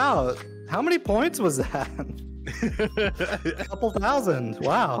 Paid out. How many points was that? A couple thousand.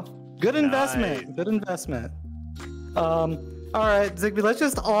 Wow. Good investment. Nice. Good investment. All right, Ziggbee, let's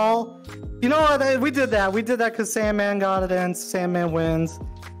just all. You know what? We did that. We did that because Sandman got it in. Sandman wins.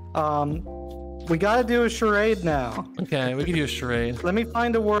 We got to do a charade now. Okay, we can do a charade. Let me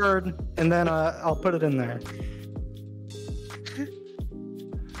find a word and then I'll put it in there.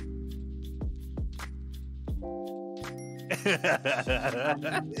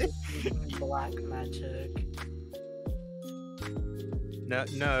 Black magic.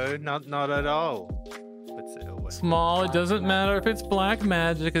 No, not at all. Puts it away. Small, it doesn't matter if it's black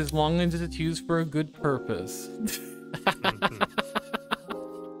magic as long as it's used for a good purpose.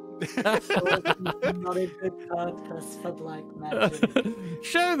 Not a good purpose for black magic.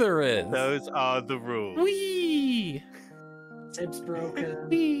 Sure there is. Those are the rules. Whee! Sib's broken.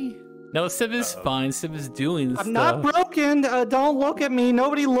 Whee! No, Sib is fine. Sib is doing I'm stuff. not broken. Don't look at me.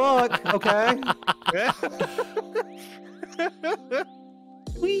 Nobody look. Okay.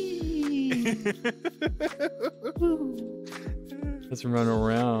 Whee! Let's run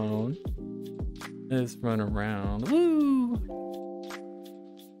around. Let's run around. Woo!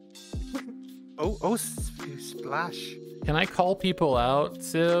 Oh, splash. Can I call people out,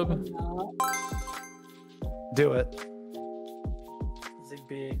 Sib? Do it.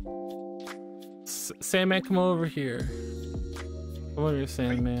 Ziggbee. Sandman, come over here. Come over here,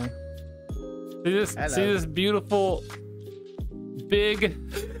 Sandman. See this beautiful, big.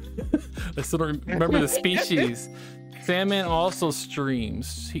 I still don't remember the species. Sandman also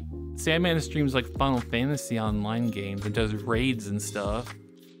streams. Sandman streams like Final Fantasy online games and does raids and stuff.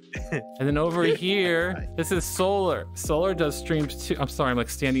 And then over here, this is Solar. Solar does streams too. I'm sorry, I'm like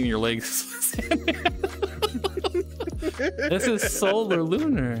standing on your legs. This is Solar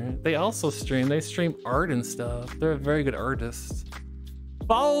Lunar. They also stream. They stream art and stuff. They're very good artists.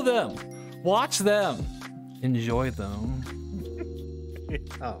 Follow them. Watch them. Enjoy them.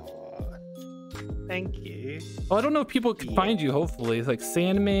 Oh, thank you. Oh, I don't know if people can find you, hopefully. It's like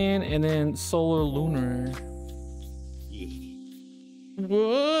Sandman and then Solar Lunar.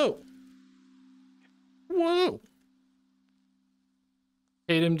 Whoa! Whoa!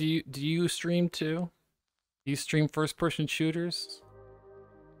 Tatum, do you stream too? Do you stream first-person shooters?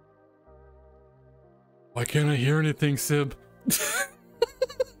 Why can't I hear anything, Sib?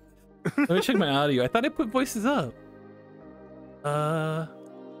 Let me check my audio. I thought I put voices up. Oh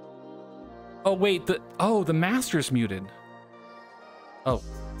wait, the master's muted. Oh.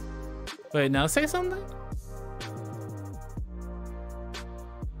 Wait, now say something?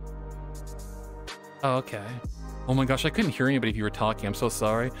 Oh, okay. Oh my gosh, I couldn't hear anybody if you were talking. I'm so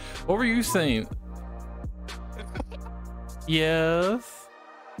sorry. What were you saying? Yes.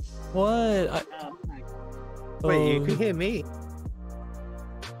 What? Wait, you can hear me.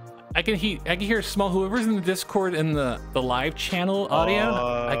 I can hear small whoever's in the Discord and the live channel audio.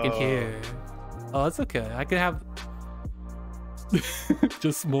 I can hear. Oh, it's okay. I can have.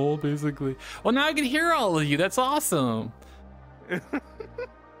 Just small, basically. Well, now I can hear all of you. That's awesome.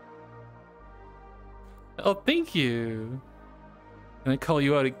 Oh, thank you. Can I call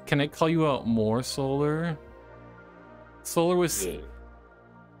you out? Can I call you out more, Solar? Solar was.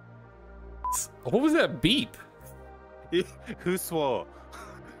 What was that beep? Who swore?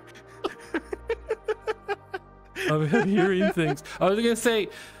 I'm hearing things. I was gonna say,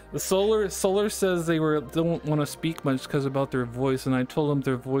 the Solar says they don't want to speak much because about their voice, and I told them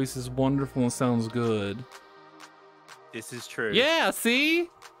their voice is wonderful and sounds good. This is true. Yeah, see?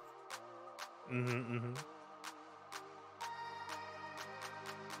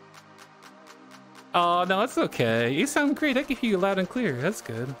 Oh no, it's okay. You sound great. I can hear you loud and clear. That's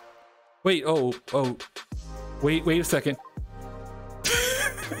good. Wait, wait a second.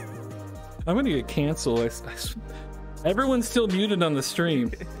 I'm gonna get canceled. Everyone's still muted on the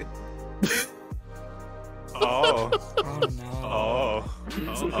stream. Oh. Oh no.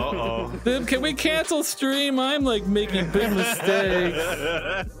 Oh. Dude, can we cancel stream? I'm like making big mistakes.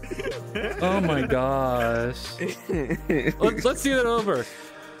 Oh my gosh. Let's do that over.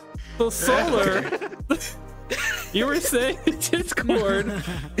 So Solar, you were saying in Discord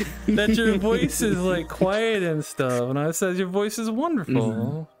that your voice is like quiet and stuff, and I said your voice is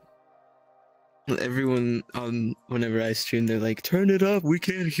wonderful. Everyone whenever I stream, they're like, "Turn it up, we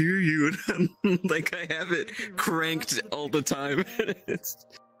can't hear you." And I'm like, I have it cranked all the time.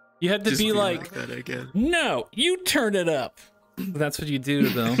 You had to Just be feel like that again. "No, you turn it up." That's what you do,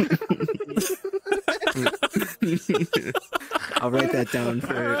 though. I'll write that down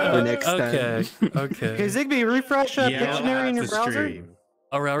for the next time. Okay. Okay, Ziggbee, refresh Dictionary in your browser.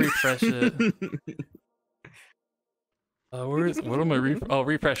 I'll refresh it. What am I I'll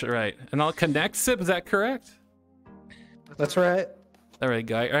refresh it, right? And I'll connect Sib, is that correct? That's right. All right,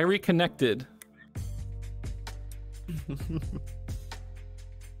 guy. I reconnected.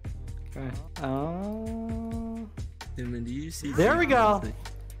 Okay. Damon, do you see There we go.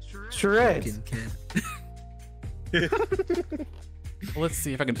 Charades. Let's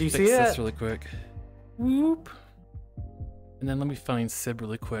see if I can Do you fix see this it? really quick. Whoop. And then let me find Sib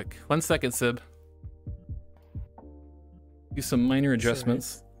really quick. 1 second, Sib. Do some minor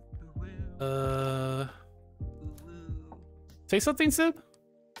adjustments. Say something, Sib?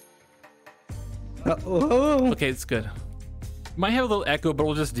 Oh Okay, it's good. Might have a little echo, but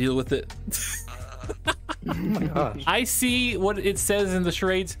we'll just deal with it. my gosh. I see what it says in the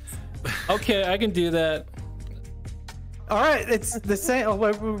charades. Okay, I can do that. All right, it's the same. Oh,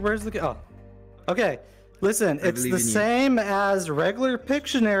 where's the? Oh, okay. Listen, it's believe the in you. same as regular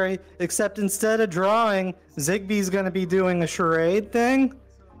Pictionary, except instead of drawing, Zigbee's going to be doing a charade thing.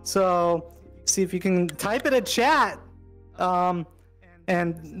 So, see if you can type it in chat. And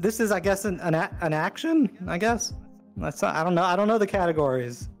this is, I guess, an action. I guess that's not, I don't know. I don't know the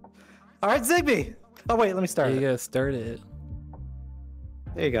categories. All right, Ziggbee. Oh wait, let me start. You it. gotta start it.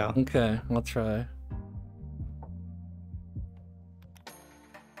 There you go. Okay, I'll try.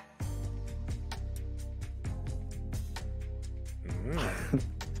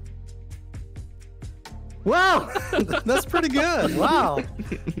 Wow, that's pretty good. Wow,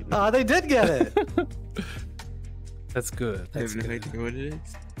 they did get it. That's good. I That's have no good. idea what it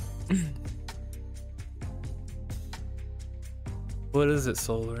is. What is it,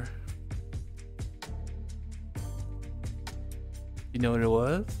 Solar? You know what it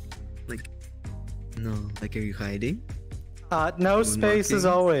was? Like, no, like, are you hiding? No space as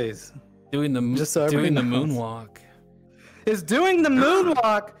Moonwalking? always. Doing the Just so doing the everybody knows. moonwalk. Is doing the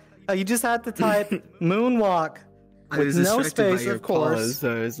moonwalk. You just had to type moonwalk I with was no distracted by space, your of course. pause,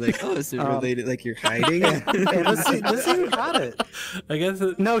 so I was like, oh, is it related? Like, you're hiding? Hey, let's see who got it. I guess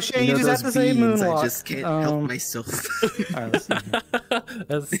it, No, Shane, you know just have to those say beans, moonwalk. I just can't help myself. All right, let's see.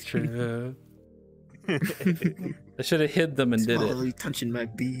 that's true. I should have hid them and did it. Already touching my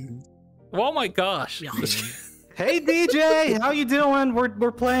bean. Oh my gosh. Hey DJ, how you doing?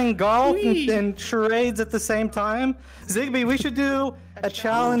 We're playing golf and charades at the same time. Ziggbee, we should do a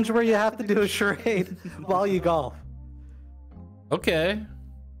challenge where you have to do a charade while you golf. Okay.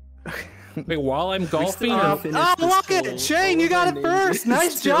 Wait, while I'm golfing? still Or... Finish Oh, this look goal. it, Shane, you got it first.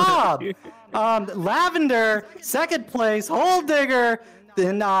 Nice job. Lavender, second place. Hole Digger,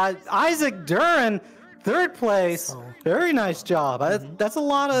 then Isaac Duran, third place. Very nice job. That's a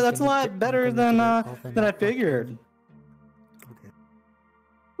lot better than I figured.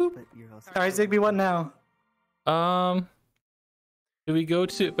 All right, Ziggbee, what now? Do we go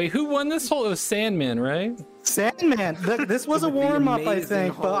to... Wait, who won this hole? It was Sandman, right? Sandman. This was a warm up, I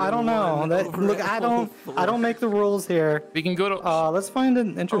think, but I don't know. Look, I don't make the rules here. We can go to... Let's find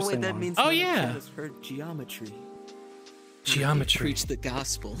an Oh, interesting wait, that one. means Oh, no yeah. has heard geometry. Geometry. Preach the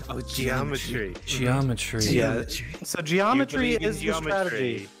gospel. Oh, geometry. Geometry. Yeah. So geometry You believe in is the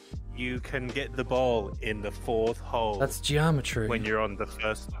strategy. You can get the ball in the 4th hole. That's geometry. when you're on the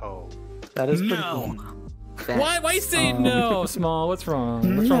 1st hole. That is pretty No. cool. Why say no, Small? What's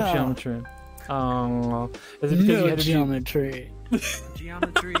wrong? What's wrong with geometry? Is it because you had to geometry.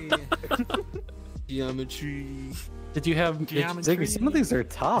 Geometry. Geometry. did you have Ziggy, some of these are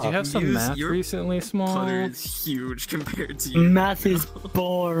tough. did you have some Use math your recently, Small? Putter is huge compared to you. Math is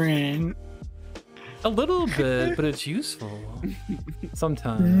boring. A little bit, but it's useful.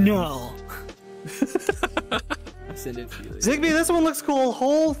 Sometimes. No. Send it to you. Zigby, this one looks cool.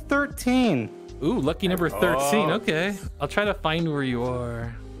 Hole 13. Ooh, lucky number 13. Oh. Okay. I'll try to find where you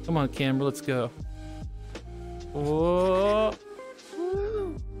are. Come on, Camera, let's go. Whoa.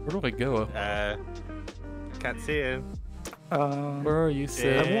 Where do I go? Can't see him. Where are you,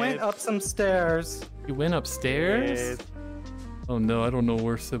 Sid? I went up some stairs. You went upstairs? Sid. Oh no, I don't know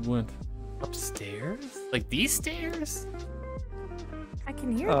where Sid went. Upstairs? Like these stairs? I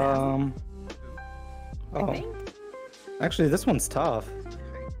can hear them. I Oh. think. Actually, this one's tough.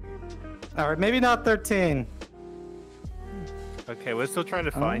 All right, maybe not 13. Okay, we're still trying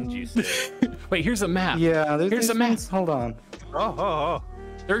to find you, Sid. Wait, here's a map. Yeah, there's Here's these a map. ones- Hold on. Oh.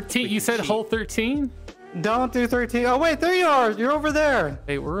 13. You said hole 13? Don't do 13. Oh, wait, there you are. You're over there.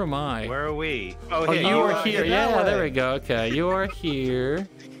 Hey, where am I? Where are we? Oh, Oh, here you are are. here. that Yeah, there way. we go. Okay, you are here.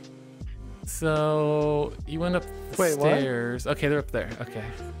 So you went up the Wait, what? stairs. Okay, they're up there. Okay.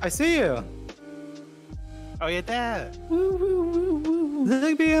 I see you. Oh, you're there.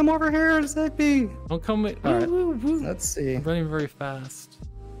 Zigby, I'm over here, Zigby. Don't come. All right. Let's see. I'm running very fast.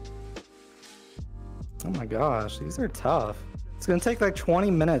 Oh my gosh, these are tough. It's gonna take like 20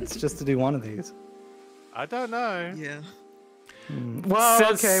 minutes just to do one of these. I don't know. Yeah. Well,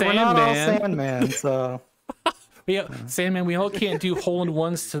 Says okay, we're not all Sandman. Sandman, so. Sandman, we all can't do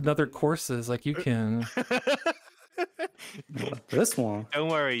hole-in-ones to other courses like you can. This one. Don't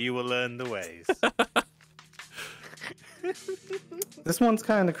worry, you will learn the ways. This one's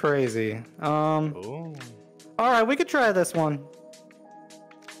kind of crazy. Ooh. All right, we could try this one.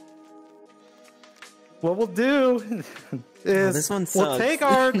 What we'll do is this one we'll sucks. take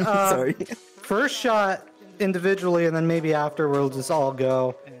our Sorry. first shot individually, and then maybe after we'll just all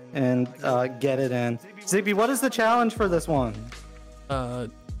go and get it in. Zigby, what is the challenge for this one? To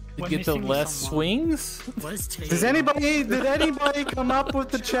We're get the missing less someone. swings? Did anybody come up with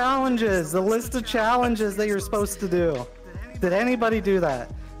the challenges, the list of challenges that you're supposed to do? Did anybody do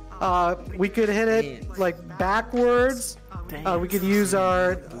that? We could hit it like backwards. We could use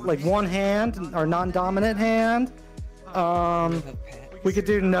our like one hand, our non-dominant hand. We could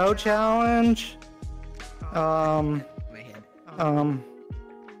do no challenge.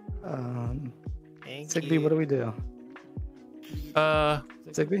 Zigby, what do we do?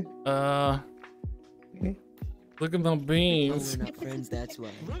 Zigby? Look at the beans. We're not friends, that's why.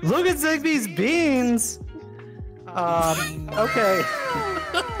 Look at Zigby's beans. Okay.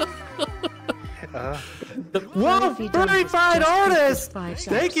 Whoa, If you don't, verified just artist! 5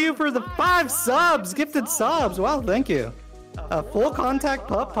 subs. Thank you for the 5 subs, gifted subs. Wow, thank you. Full contact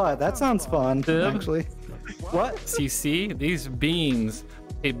putt putt. That sounds fun, Bib? actually. What? CC, these beans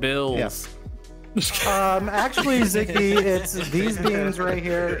pay bills. Actually, Ziggy, it's these beans right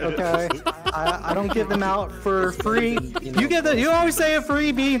here. Okay, I don't give them out for free. You get the. You always say a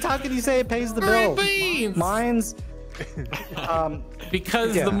free beans. How can you say it pays the bill? beans. Mine's.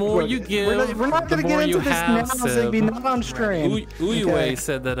 Because Yeah, the more look, you give, we're not the gonna more get you into this have. now, Ziggy. Not on stream. Uwe Okay.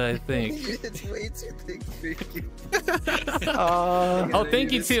 said that, I think. It's way too thick for you. Oh,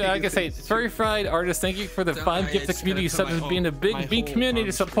 thank you too. Like I say, Furry Fried Artist, thank you for the 5 worry, gifted I just community gotta put subs my and being a whole- big my B whole community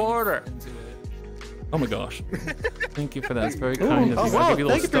arm supporter. into it. Oh my gosh. Thank you for that. It's very kind of oh, you. wow, I'll give you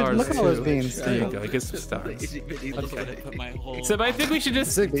thank little you for stars looking at those too. beans. There you go. Get some stars. Put my whole Except I think we should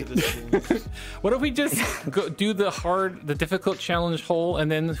just. Ziggy. What if we just go do the difficult challenge hole, and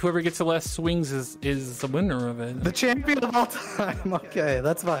then whoever gets the less swings is the winner of it. The champion of all time. Okay,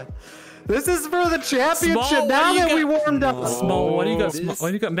 that's fine. This is for the championship. Small, now what do you that we got- warmed up. Small. What do you got? This- Small? Why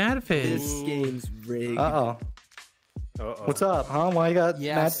do you got mad face? This game's rigged. Uh-oh. Uh-oh. What's up, huh? Why you got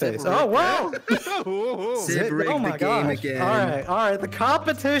Yeah, mad face? separate. Oh, wow! Sid rigged Oh my the game gosh. again. All right. The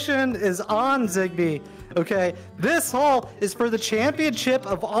competition is on, Zigby. Okay, this hole is for the championship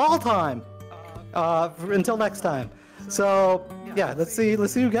of all time. Until next time. So yeah, let's see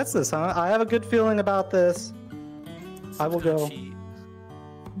who gets this, huh? I have a good feeling about this. I will go.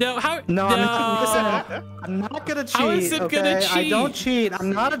 No, how? No, listen, I'm not gonna cheat. How is Sib okay? gonna I don't cheat? cheat. I'm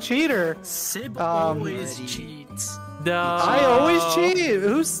not a cheater. Sib Um, always cheats. No. I always cheat.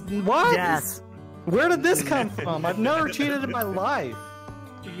 Who's what? Yes. Where did this come from? I've never cheated in my life.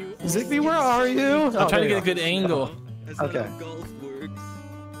 Ziggbee, where are you? I'm trying to get a good angle. Okay.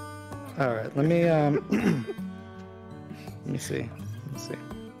 All right, let me let me see. Let's see.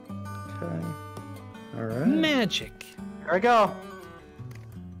 Okay. All right. Magic. Here I go.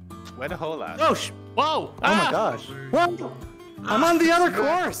 Where the hole at? Oh, Whoa! oh my gosh. Whoa! I'm on the other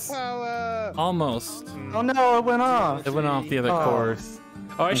course. Almost. Oh no, it went off. It went off the other course.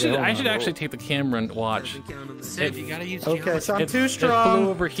 Oh, I should actually take the camera and watch. Sid, you gotta use Okay, so I'm It- too it strong. flew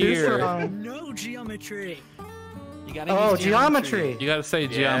over Too here. strong. No geometry. You gotta Oh, use geometry. You gotta say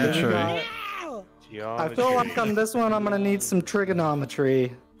Yeah. geometry. I feel like on this one I'm gonna need some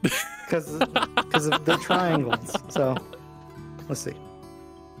trigonometry because of the triangles. So let's see.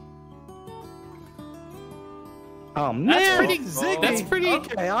 Oh man, That's pretty. Ziggbee. That's pretty.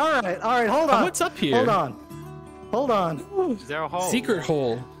 Okay, all right. Hold on. What's up here? Hold on. Is there a hole? Secret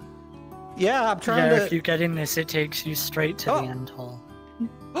hole. Yeah, I'm trying Yeah, to. if you get in this, it takes you straight to the end hole.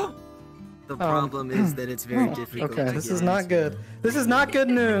 The problem is that it's very difficult. Okay, to this get is not into. good. This is not good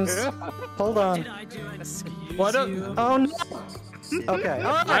news. Hold on. What? Oh no. Okay.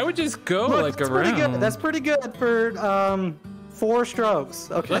 All right. I would just go Look, like that's around. pretty good. That's pretty good for 4 strokes.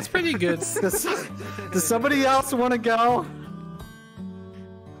 Okay. That's pretty good. Does somebody else want to go?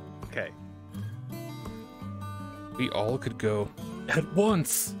 Okay. We all could go at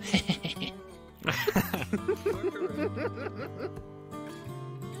once.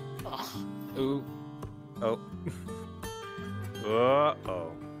 Ooh. Oh.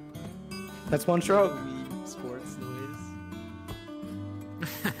 Uh-oh. That's 1 stroke. Sports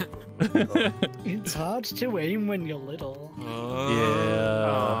It's hard to aim when you're little.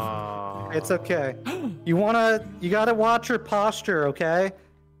 Yeah. It's okay. You gotta watch your posture, okay?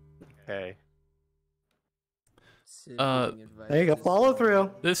 Okay. There you go. Follow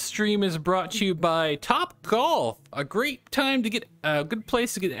through. This stream is brought to you by Top Golf. A great time to get a good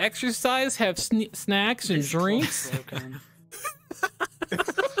place to get exercise, have snacks and drinks.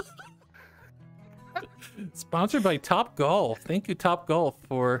 Sponsored by Top Golf. Thank you, Top Golf,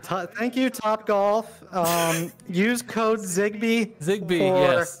 for Thank you, Top Golf. Use code Ziggbee Ziggbee. for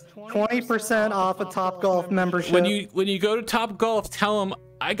Yes. 20% off a Top Golf membership. When you go to Top Golf, tell them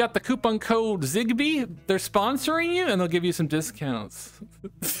I got the coupon code Ziggbee. They're sponsoring you, and they'll give you some discounts.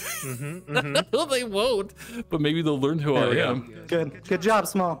 Well, they won't, but maybe they'll learn who I am. Good job,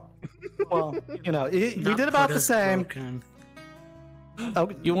 Small. Well, we did about the same. Oh,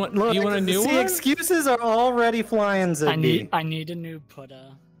 You want a new one? Excuses are already flying, Ziggbee. I need a new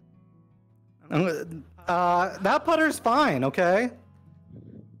putter. That putter's fine, okay?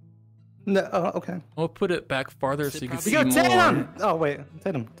 No, okay. I'll put it back farther so you can see You go, more. Tatum! Oh, wait.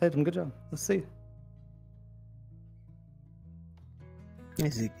 Tatum, good job. Let's see. Hi,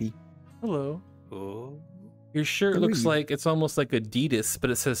 Ziggbee. Hello. Oh. Your shirt How are looks you? like it's almost like Adidas, but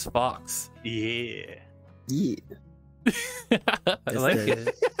it says Fox. Yeah. Yeah. I like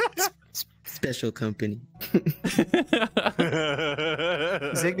it. Special company.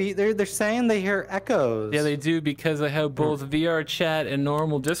 Ziggbee, they're saying they hear echoes. Yeah, they do because I have both VR chat and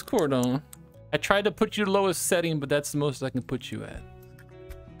normal Discord on. I tried to put you to lowest setting, but that's the most I can put you at.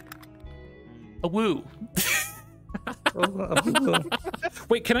 A woo.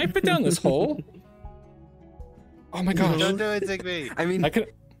 Wait, can I fit down this hole? Oh my gosh. Don't do it, Ziggbee. I mean, I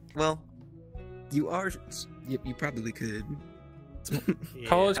could. well, you are. You probably could.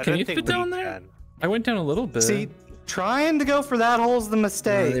 College, I can don't you think fit we down there? can. I went down a little bit. See, trying to go for that hole's the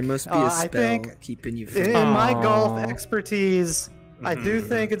mistake. There must be a I spell think keeping you. in From... my golf Aw. expertise, I do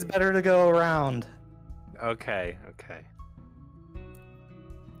think it's better to go around. Okay.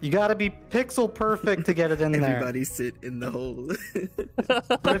 You gotta be pixel perfect to get it in there. Everybody sit in the hole.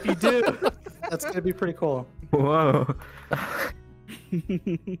 But if you do, that's gonna be pretty cool. Whoa.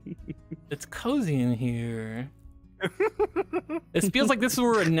 It's cozy in here. It feels like this is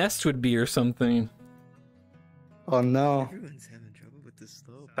where a nest would be or something. Oh no. Everyone's having trouble with this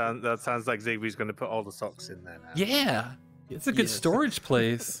slope. That sounds like Zigbee's going to put all the socks in there now. Yeah, it's a good Yes. storage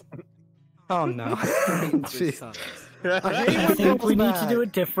place. Oh no. Jeez. I hate I when think we people's need to do a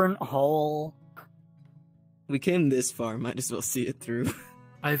back. different hole. We came this far. Might as well see it through.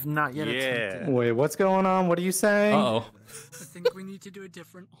 I've not yet Yeah. attempted. Wait, what's going on? What are you saying? Uh-oh. I think we need to do a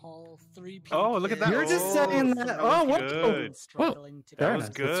different hole. 3 people. Oh, look at that. You're just Oh, saying that. Oh, what? Good. Struggling to That get was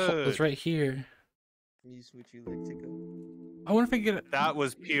it. good. It's right here. Use what you like to go. I wonder if I can get it. That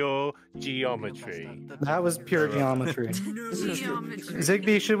was pure geometry. That was pure geometry.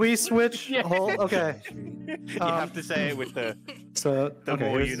 Ziggbee, should we switch hole? Okay. You have to say it with the So the okay,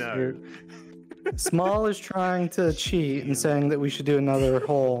 more here's- you know. here- Small is trying to cheat and saying that we should do another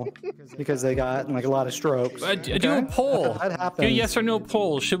hole because they got like a lot of strokes. Do a poll. That Do a happens. yes or no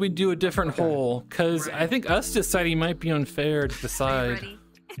poll. Should we do a different hole? Because I think us deciding might be unfair to decide.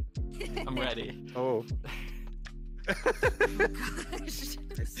 I'm ready. Oh.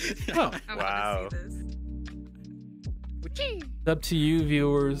 Oh. Wow. It's up to you,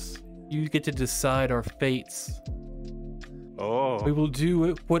 viewers. You get to decide our fates. Oh. We will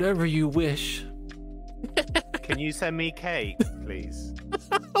do whatever you wish. Can you send me cake, please?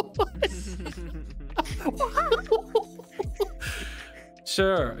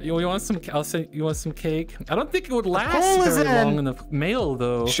 Sure. You want some? I'll say you want some cake. I don't think it would poll last is very in. long in the mail,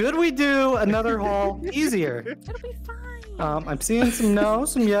 though. Should we do another hole easier? It'll be fine. I'm seeing some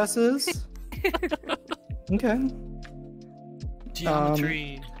no's, some yeses. Okay.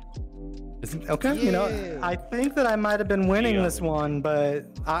 Geometry. Okay. You know, I think that I might have been winning this one, but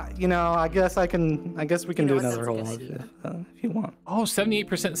I guess we can do another hole if you want. Oh,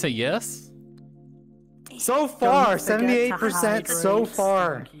 78% say yes. So far, Don't forget to 78% so hydrate.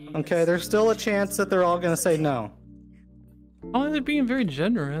 far. Okay, there's still a chance that they're all gonna say no. Oh, they're being very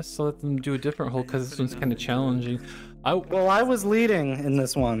generous. So let them do a different hole because this one's kind of challenging. Well, I was leading in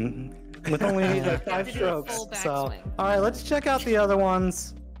this one with only like 5 strokes. So, all right, let's check out the other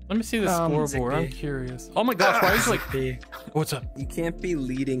ones. Let me see the scoreboard. I'm Ziggbee. curious. Oh my gosh, why is it like? What's up? You can't be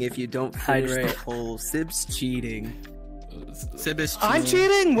leading if you don't finish the hole. Sib's cheating. Sib is cheating. I'm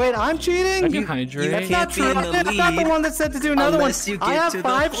cheating. Wait, I'm cheating. I can hydrate. That's not can't be true. in the That's not the lead one that said to do another one. unless you I get have to the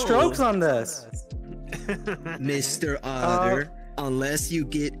 5 hole. strokes on this. Mr. Otter, unless you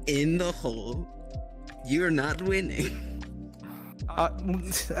get in the hole, you're not winning.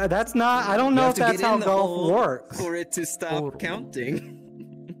 That's not. I don't You know have if to that's get how in the golf hole works. for it to stop counting.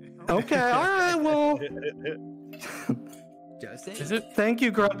 Okay. All right. Well, Is it? thank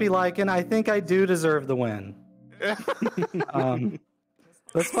you, Grumpy Lycan. I think I do deserve the win.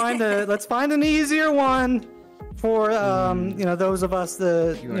 Let's find an easier one for those of us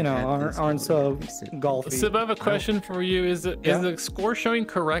that aren't so golfy. Sib, I have a question for you. Is the score showing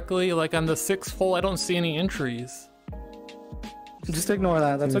correctly? Like on the 6th hole, I don't see any entries. Just ignore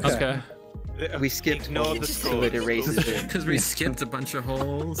that. That's okay. Okay. We skipped Ignore the so it scores. erases it. Because we skipped a bunch of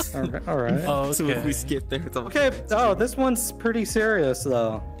holes. All right. All right. Oh, okay. So if we skip there, it's all Okay. Oh, this one's pretty serious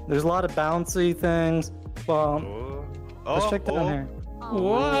though. There's a lot of bouncy things. Well, let's check down here.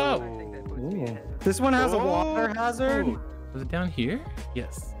 Whoa. Ooh. This one has a water hazard. Was it down here?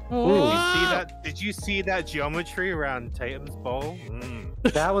 Yes. Did you see that geometry around Tatum's bowl? Mm.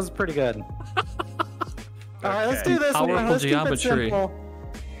 That was pretty good. All right, let's Okay. do this one. Powerful Let's keep it geometry. simple.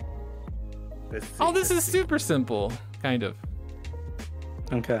 Let's see, Oh, this let's is see. super simple, kind of.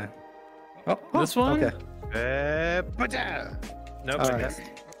 Okay. Oh, This one? Okay. Nope. All right. that's-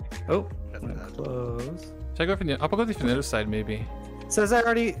 Oh, that's I'm not- gonna close. Should I go from the? I'll go from the other side, maybe. Says I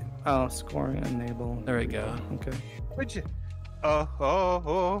already. Oh, scoring enable. There we go. Okay. Would you?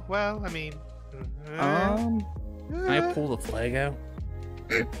 Oh. Well, I mean. Um. Can I pull the flag out?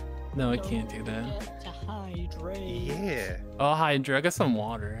 No, I can't do that. To hydrate. Yeah. Oh, hydrate. I got some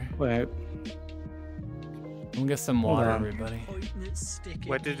water. Wait. I'm gonna get some Hold water, on. everybody.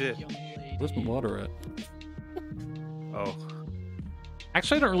 What did it? Where's my water at? Oh.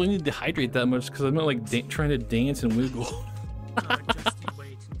 Actually, I don't really need to hydrate that much because I'm not like trying to dance and wiggle. Just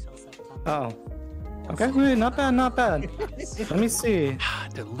wait until September. Oh. Okay. Wait, not bad. Not bad. Let me see.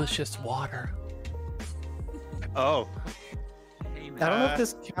 Delicious water. Oh. I don't know if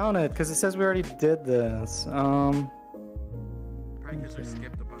this counted because it says we already did this. Probably because we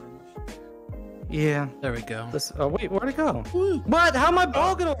skipped a bunch. Yeah. There we go. This. Oh wait, where'd it go? What? How'd my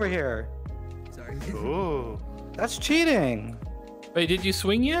ball get over here? Sorry. Ooh. That's cheating. Wait, did you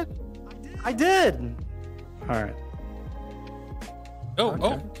swing yet? I did. All right.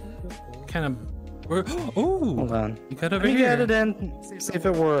 Oh. Kind of. Ooh. Hold on. You got Let over me here. get it in. See if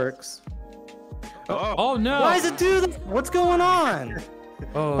it works. Oh no. Why does it do this? What's going on?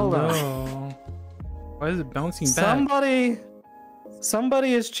 Oh Hold on. no. Why is it bouncing back?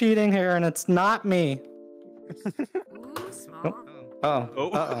 Somebody is cheating here, and it's not me. Ooh, small. Oh. Oh.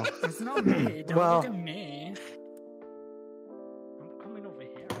 Uh oh. It's not me. Don't Well- look at me. I'm coming over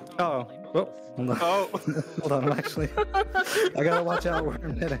here. Oh. Hold on. Oh. Hold on. Actually, I gotta watch out where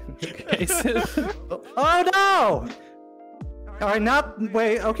I'm hitting. Okay, so- Oh no! All right,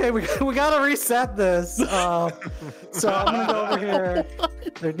 wait. Okay, we gotta reset this. So I'm gonna go over here.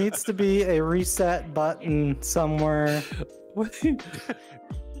 There needs to be a reset button somewhere. Okay.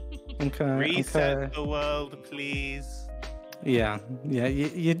 Reset Okay. the world, please. Yeah.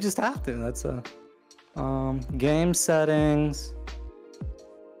 You just have to. That's a game settings.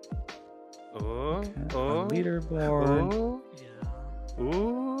 Oh, Leaderboard.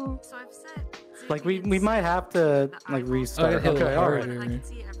 Ooh. So I've said. Like we might have to like restart. Okay, Okay, all I right. can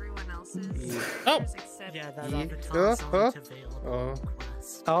see everyone else's. Oh. Except Yeah, that me. avatar's not available Oh.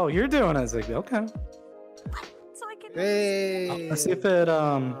 request. Oh, you're doing it, Ziggbee. Okay. So I can. Hey. Let's see if it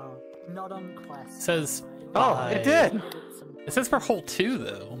Not on quest. Says. Oh, it did. It says for hole 2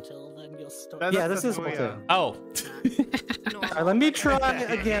 though. Until then, you're stuck. That's Yeah, this the is Booyah. okay. Oh. Normal. All right, let me try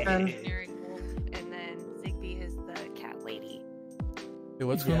again. Generic wolf, and then Ziggbee is the cat lady Hey,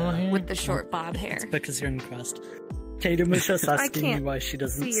 what's going on here? with the short bob hair. It's because you're in quest. Kaden was just I asking me can't why she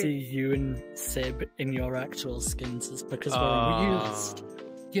doesn't see see you and Sib in your actual skins. It's because we're Ah. used.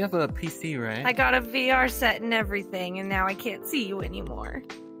 You have a PC, right? I got a VR set and everything, and now I can't see you anymore.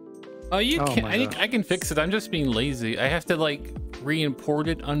 Oh, you Oh can. my gosh. I can fix it. I'm just being lazy. I have to like re-import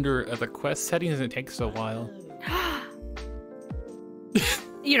it under the quest settings, and it takes a while.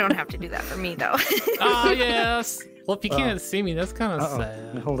 You don't have to do that for me, though. Oh yes. Well, if you can't see me, that's kind of Uh-oh.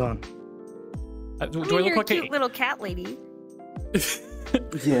 sad. Hold on. Do I I mean, look you're like a cute little cat lady.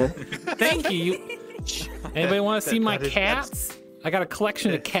 Yeah. Thank you. Anybody want to see my that is- cats? I got a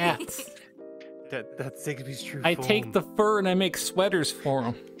collection of cats. That's Zigbee's true I form. take the fur and I make sweaters for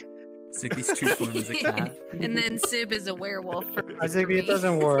them. Ziggy's true form is a cat. And then Sib is a werewolf. Ziggbee, it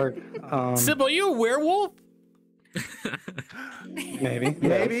doesn't work. Sybil, you a werewolf? Maybe.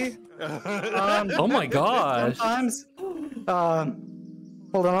 Maybe. Oh my gosh. Sometimes.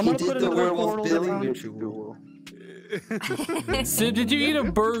 Hold on, I'm gonna put in the werewolf Billy ritual. Sid, did you eat a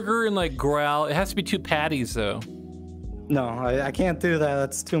burger and like growl? It has to be 2 patties though. No, I can't do that.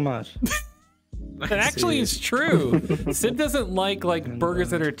 That's too much. That actually is true. Sid doesn't like burgers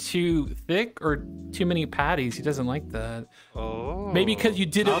that are too thick or too many patties. He doesn't like that. Oh. Maybe because you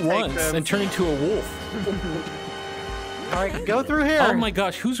did it I'll take once them. and turned into a wolf. All right, go through here. Oh my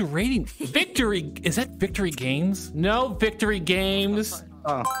gosh, who's rating? Victory? Is that Victory Games? No, Victory Games.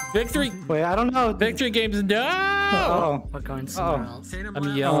 Oh, Victory. wait, I don't know. Victory Games. No. Oh. We're going somewhere else.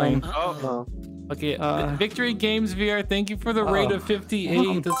 I'm yelling. Oh. Okay, Victory Games VR, thank you for the rate of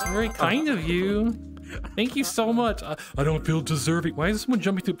 58. That's very kind of you. Thank you so much. I don't feel deserving. Why is someone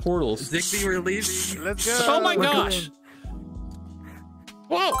jumping through portals? Ziggbee, we're leaving. Let's go. Oh my gosh.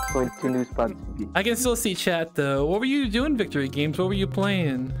 Whoa. Going to new spots. I can still see chat though. What were you doing, Victory Games? What were you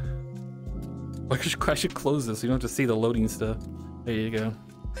playing? I should close this so you don't have to see the loading stuff. There you go.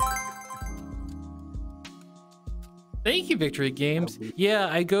 Thank you, Victory Games. Yeah,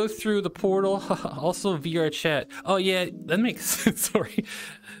 I go through the portal. Also VR chat. Oh yeah, that makes sense. Sorry.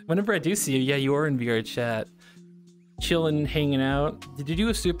 Whenever I do see you, yeah, you are in VR chat. Chilling, hanging out. Did you do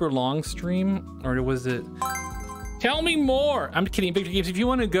a super long stream? Or was it... Tell me more! I'm kidding, Victory Games. If you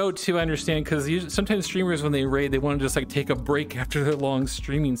want to go too, I understand, because sometimes streamers, when they raid, they want to just like take a break after their long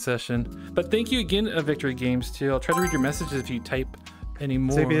streaming session. But thank you again, Victory Games, too. I'll try to read your messages if you type any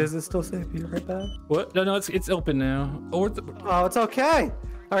more. Ziggbee, is it still safe? You right back? What? No, it's open now. Oh, it's okay.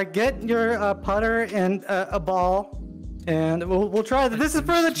 All right, get your putter and a ball, and we'll try. This is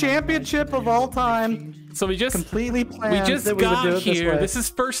for the championship of all time. So we just completely planned. We just that we would got do it here. This This is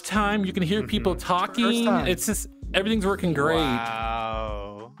first time you can hear people talking. It's just everything's working great.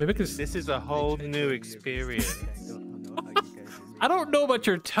 Wow. Maybe because this is a whole new experience. I don't know about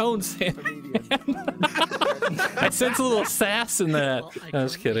your tone, Sam. I sense a little sass in that. No, I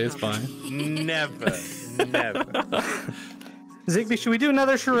was kidding. It's fine. Never. Ziggbee, should we do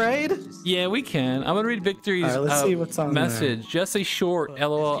another charade? Yeah, we can. I'm gonna read Victory's All right, let's see what's on message. Just a short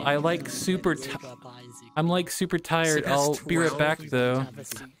LOL. I'm like super tired. I'll be right back though.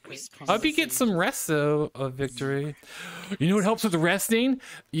 I hope you get some rest though, Victory. You know what helps with resting?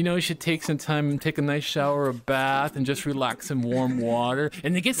 You know, you should take some time and take a nice shower, a bath, and just relax in warm water,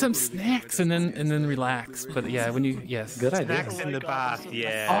 and then get some snacks and then relax. But yeah, Good idea. Snacks in the bath,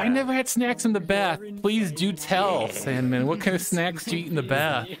 yeah. Oh, I never had snacks in the bath. Please do tell, Sandman. What kind of snacks do you eat in the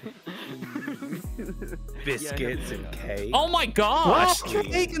bath? Biscuits and cake. Oh my gosh! What?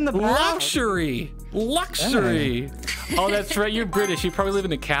 Cake in the bath? Luxury! Oh, that's right. You're British. You probably live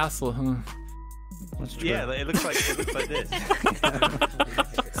in a castle, huh? That's true. Yeah, it looks like this.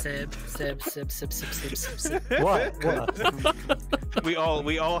 Sib. What? We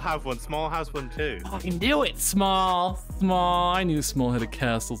all have one. Small has one too. I knew it. Small. I knew Small had a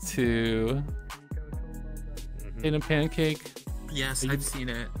castle too. In a pancake. Yes, I've seen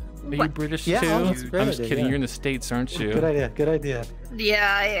it. Are you British Yeah, too? oh, that's a great I'm just idea, kidding. yeah. You're in the States, aren't you? Good idea.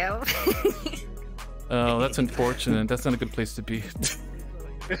 Yeah, I am. Oh, that's unfortunate. That's not a good place to be.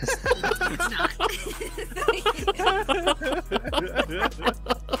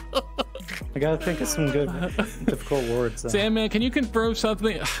 I gotta think of some good, difficult words. Sandman, can you confirm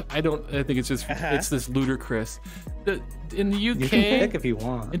something? I think it's just it's this ludicrous. In the UK, You can pick if you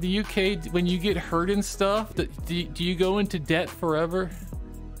want. in the UK, when you get hurt and stuff, do you go into debt forever?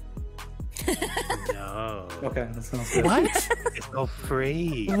 No. Okay, that sounds good. What? It's all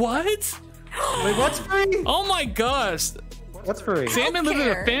free. What? Wait, what's free? Oh my gosh! What's free? Sandman lives in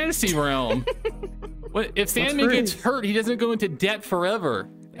a fantasy realm. What if Sandman free? gets hurt? He doesn't go into debt forever.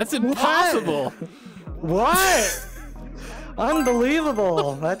 That's impossible. What?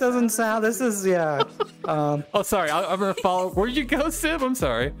 Unbelievable. That doesn't sound. This is yeah. Oh, sorry. I'm gonna follow. Where'd you go, Sim? I'm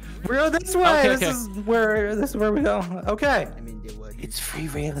sorry. We go this way. Okay, this is where we go. Okay. It's free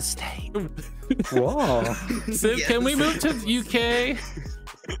real estate. Whoa. Sim, can we move to the UK?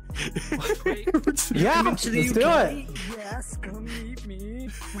 Yeah, let's do it. Yes, come meet me.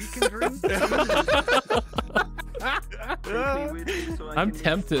 We can drink. I'm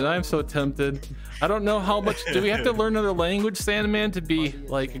tempted. I'm so tempted. I don't know how much. Do we have to learn another language, Sandman, to be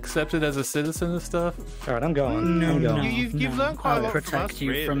like accepted as a citizen and stuff? All right, I'm going. No, I'm no, going. You've learned quite a I'll lot from protect us,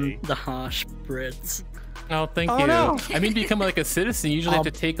 you really. from the harsh Brits. Oh, thank Oh, you. no. I mean, to become like a citizen, you usually have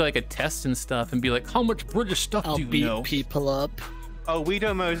to take like a test and stuff and be like, how much British stuff I'll do you beat know? people up. Oh, we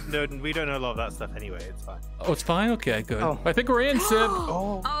don't know a lot of that stuff anyway. It's fine. Oh, it's fine. Okay, good. Oh. I think we're in, Sib.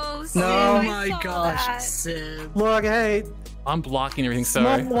 Oh, Sid, No. Oh I my saw gosh, that. Sid. Look, hey, I'm blocking everything.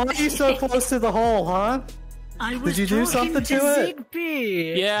 Sorry. Mom, why are you so close to the hole, huh? I was you do talking something to it?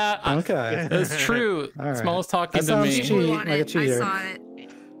 Ziggbee. Yeah, Okay. that's true. All right. Small's talking That to sounds me. cheap. On Like a it. I cheater. saw it.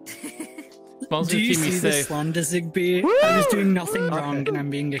 Small's Do gonna you keep me see the safe. slander, Ziggbee? I was doing nothing wrong and I'm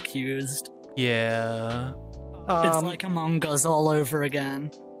being accused. Yeah. It's like Among Us all over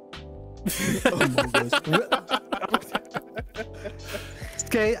again.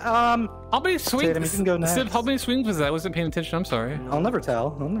 Okay, How many swings? Tatum, you can go Sib, next. how many swings was that? I wasn't paying attention. I'm sorry. I'll never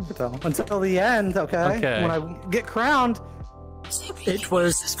tell. I'll never tell until the end. Okay. Okay. When I get crowned. It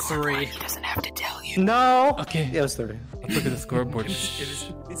was 3. No. Okay. Yeah, it was 30. Let's look at the scoreboard.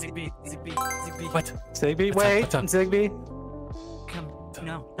 Ziggbee. What? Ziggbee, What's up? wait, What's up? Ziggbee. Come.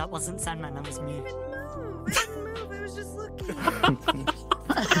 No, that wasn't Sandman, that was me. I didn't move. I was just looking.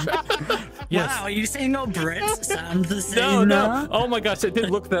 Yes. Wow, are you saying all Brits sound the same No, no. now? Oh my gosh, it did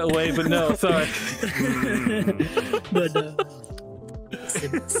look that way, but no, sorry. But,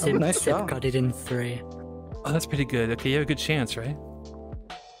 Sid, nice Sid job. got it in 3. Oh, that's pretty good. Okay, you have a good chance, right?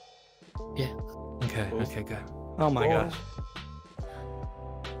 Yeah. Okay, okay, good. Oh my gosh.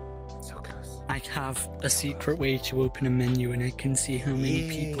 So close. I have a secret way to open a menu and I can see how many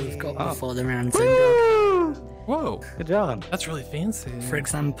people have got Oh. before the round's ended. Woo! Whoa, Good job. that's really fancy. For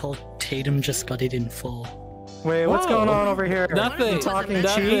example, Tatum just got it in 4. Wait, what's Whoa. going on over here? Nothing. Talking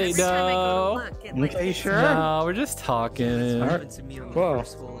Nothing. cheeks? No. Okay, you sure? No, we're just talking. All right. Whoa.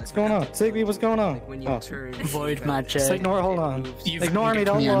 What's going on? Ziggbee, what's going on? Oh. Void magic. Just ignore, hold on. You've Ignore me, muted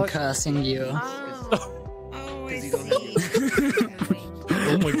don't I'm look. cursing you. Oh, I see.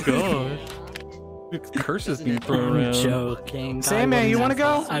 Oh my god. Curses being thrown I'm around. joking. Sandman, you wanna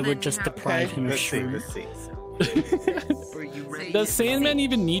go? I would just deprive him of Let's see. shroom. Let's see. Does Sandman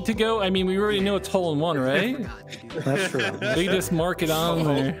even need to go? I mean, we already know it's hole in one, right? That's true. We just mark it on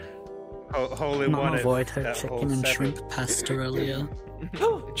there. Hole in one. Mama at Void had that hole chicken and 7. shrimp pasta earlier.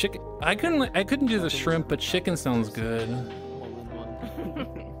 Chicken. I couldn't do the shrimp, but chicken sounds good.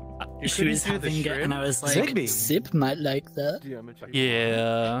 She was couldn't do the having it and shrimp? I was like, Ziggbee. Zip might like that.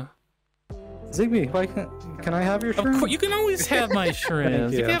 Yeah. Ziggbee, why can I have your Of shrimp? course, you can always have my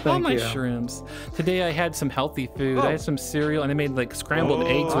shrimps. You can have all thank my you. shrimps. Today I had some healthy food. Oh. I had some cereal and I made like scrambled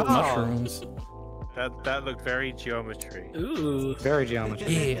eggs with wow. mushrooms. That looked very geometry. Ooh. Very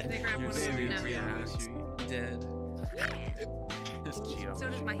geometry. Yeah. Dead. So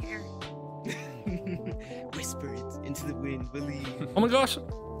does my hair. Whisper it into the wind, believe. Oh my gosh.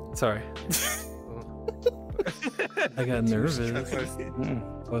 Sorry. I got nervous.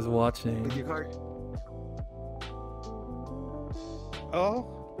 Mm. I was watching. Your card.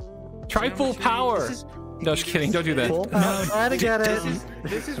 Oh, Try full power. No, just kidding. Don't do that. Full power. Try to get it.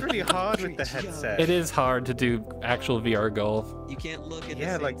 this is really hard with the headset. It is hard to do actual VR golf. You can't look at the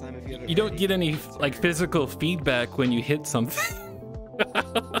Yeah, same like, time if you have You don't get any like physical feedback when you hit something.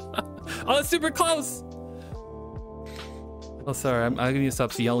 Oh, it's super close. Oh, sorry. I'm gonna need to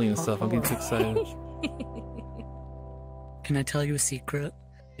stop yelling and stuff. I'm getting too excited. Can I tell you a secret?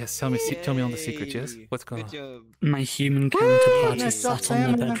 Yes, tell me all the secrets. Yes, what's going Good on? job. My human counterpart Nice is job, sat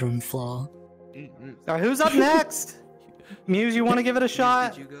on the Sam. bedroom floor. All right, who's up next? Muse, you want to give it a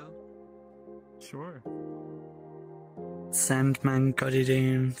shot? Did you go? Sure. Sandman got it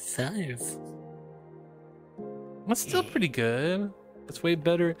in 5. That's still pretty good. It's way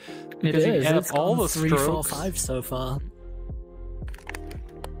better It because you is. add It's up all gone the 3, 4, strokes. 5 so far.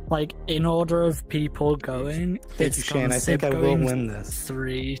 Like, in order of people going, Thank you, it's Shane. gone I think Sib I will going win this.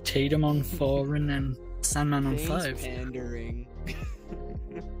 3, Tatum on 4, and then Sandman on 5. Pandering.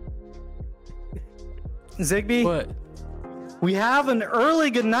 Ziggbee, What? we have an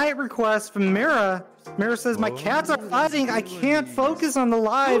early goodnight request from Mira. Mira says, my cats are fighting. I can't focus on the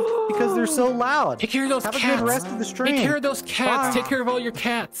live because they're so loud. Take care of those Have cats. a good rest of the stream. Take care of those cats. Bye. Take care of all your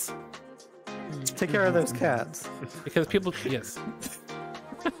cats. Take care of those cats. Because people, yes.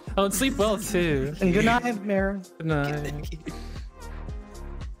 Oh, and sleep well too. And good night, Mira. Good night.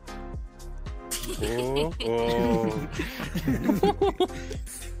 Oh.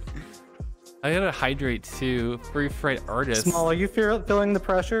 I gotta hydrate too. Free fright artist. Small, are you feeling the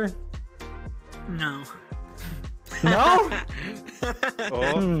pressure? No. No?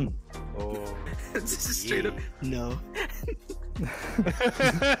 Oh. Oh. Just straight up. No.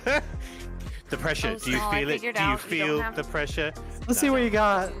 The pressure. Oh, Do you Saul, I feel it? figured Do you out you don't feel have- the pressure? Let's see what you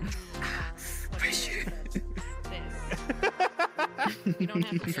got. You don't have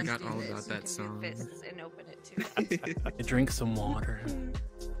to I just forgot do all this. about You that can song. do fists and open it too. Drink some water.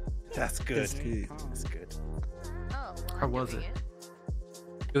 That's good. That's good. That's good. Oh, well, How I'm was doing it?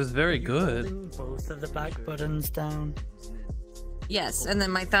 It was very good. Holding both of the back buttons down. Yes, and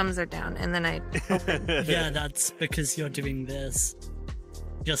then my thumbs are down, and then I open. Yeah, that's because you're doing this.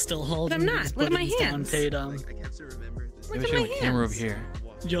 You're still holding I'm not. these Look at my buttons down, hands. Tatum. I have to remember this. Let me at show you my my camera over hands.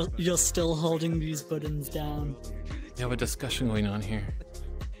 here. You're still holding these buttons down. We have a discussion going on here.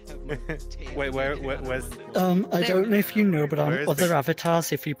 Wait, where's? I don't know if you know, but on Where is other the-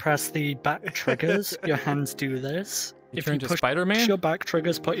 avatars, if you press the back triggers, your hands do this. You If turn you into push Spider-Man? your back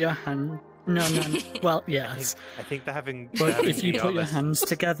triggers, put your hand. No. Well, yes. I think they're having. But if you put your hands. hands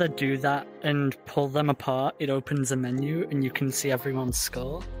together, do that, and pull them apart, it opens a menu, and you can see everyone's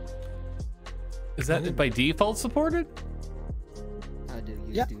score. Is that by default supported? How do you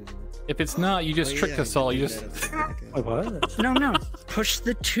Yeah. do that? If it's not, you just tricked us all. You just. Wait, what? No. Push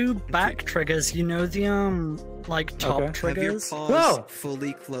the 2 back triggers. You know the like top Okay. Have your triggers. paws Whoa!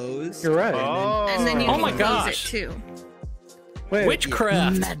 fully closed. You're right. Oh. And then you Oh can my close gosh. it too. Wait,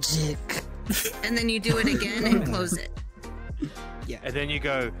 Witchcraft. Magic. And then you do it again and close it. And then you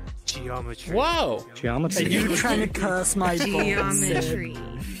go geometry. Whoa. Are geometry. you trying to curse my balls? Geometry.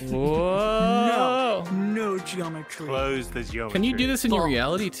 Whoa. No geometry. Close the geometry. Can you do this in your Fuck.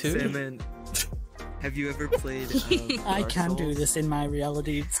 reality too? Salmon, have you ever played? I Dark can do Souls? this in my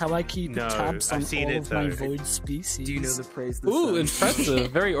reality. It's how I keep No, tabs I've on seen all it, of my though. void species. Do you know the praise? The Ooh, sun?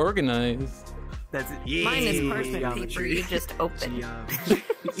 impressive. Very organized. That's Mine is parchment paper. Geometry. You just open.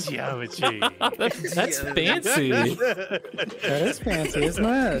 Geometry. That's Yeah. fancy. That is fancy, isn't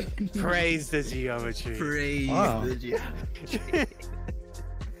it? Praise the geometry. Praise Wow. the geometry.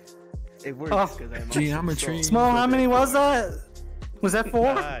 It works Oh. because I'm Geometry. Small, how many was that? Was that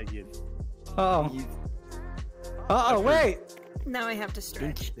 4? Ah, yes. Oh. Uh-oh, wait. Now I have to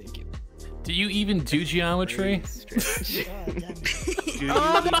stretch. Thank you. Do you even do geometry? Stretch. Do you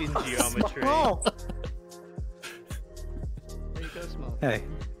Oh, believe in geometry? Small. There you go, small. Hey,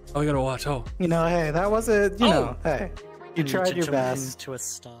 Oh, I gotta watch. Oh. you know, hey, that was a, you know, hey. You need tried to your jump best. into a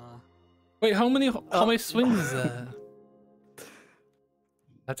star. Wait, how many swings is that?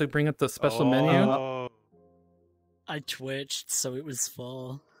 I have to bring up the special menu. Oh. I twitched, so it was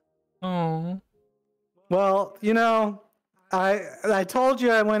 4. Oh. Well, you know, I told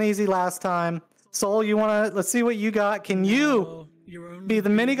you I went easy last time. Soul, you wanna, let's see what you got. Can you be the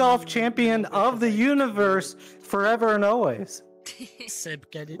mini golf champion of the universe forever and always? Sib,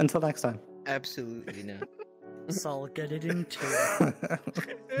 get it. Until next time. Absolutely not. Sol, get it in 2. Oh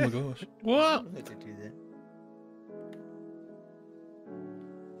my gosh. What? I to do that.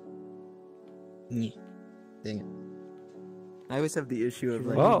 Dang it. I always have the issue of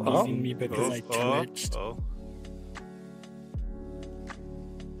like. Oh, oh. Leaving me because I twitched. Oh.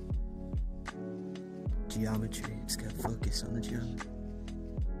 Geometry. Just gotta focus on the geometry.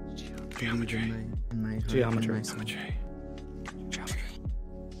 Geometry. In my heart, Geometry. in my soul.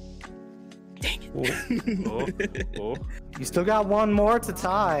 Oh. Oh. You still got one more to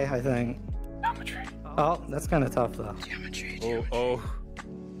tie, I think. Geometry. Oh, that's kind of tough though. Oh. Oh.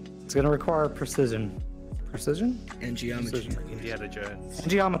 It's gonna require precision. Precision? And geometry. Indiana Jones. And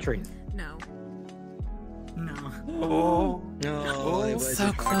geometry. No. No. Oh. No, it was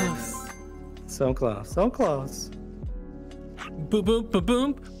So close. So close. So close. Boom, boom, boom,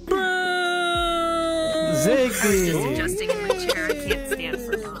 boom. Just Ziggbee! adjusting in my chair. I can't stand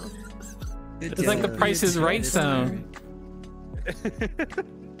for long. It's like the Price is Right sound.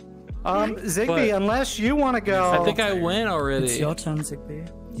 Ziggbee, But- unless you want to go. I think I went already. It's your turn, Ziggbee.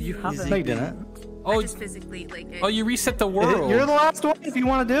 You haven't. No, you didn't. Oh, I just physically like. oh, you reset the world. You're the last one if you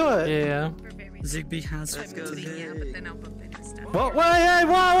want to do it. Yeah. Ziggbee has. Yeah, but then I'll bump into stuff. Whoa, hey,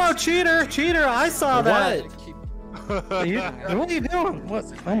 whoa, cheater, cheater! I saw that. What are you doing? What?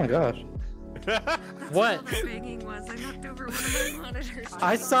 Oh my gosh! What? Begging was I knocked over one of my monitors.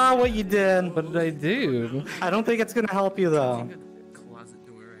 I saw what you did. What did I do? I don't think it's gonna help you though. Closet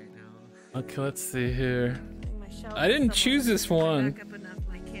door right now. Okay, let's see here. My shelf I didn't is choose this somewhere one. back up enough,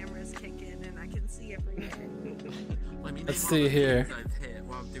 my cameras kick in and I can see everything. I mean, Let's name see all the here. things I've hit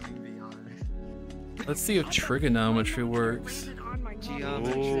while I'm doing VR. Let's see if trigonometry works. Landed on my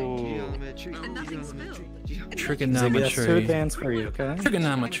Geometry. And nothing spilled. Ziggbee, that's too Trigonometry. advanced for you, okay?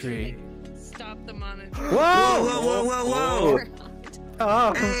 Trigonometry. Stop the monitor. Whoa!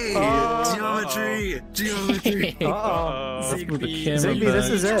 Oh! Hey, geometry. Geometry. Uh-oh. Let's move the camera Ziggbee, this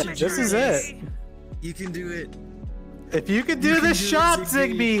back. is it. This is it. You can do it. If you could do You can this do it, shot,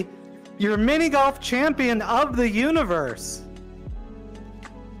 Ziggbee. Ziggbee, you're mini golf champion of the universe.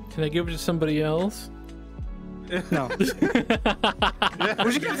 Can I give it to somebody else? No. Would you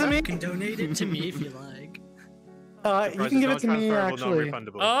give it to me? You can donate it to me if you like. You can give it to me, actually.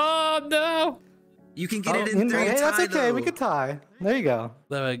 Oh no! You can get Oh, it you in know, three. hey, that's tie, okay. We though. could tie. There you go.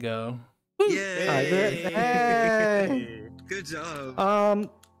 There we go. Yeah. Hey. Good job.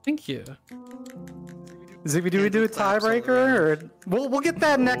 Thank you. Ziggbee, do we do a tiebreaker, or we'll get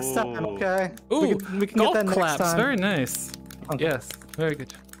that next time? Okay. Ooh, we can golf get that next claps. time. Very nice. Okay. Yes, very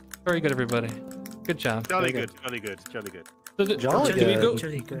good. Very good, everybody. Good job. Jolly Very good, jolly good, jolly good. So Jolly do we good. go?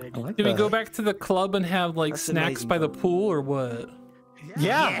 Really good. I like Do we that. go back to the club and have like That's snacks amazing. by the pool or what?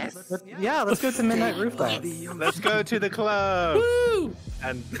 Yeah. Yeah. Let's go to Midnight Rooftop. Let's go to the club. Woo!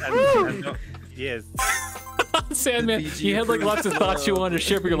 And yes. Sandman, you had like lots of thoughts you wanted to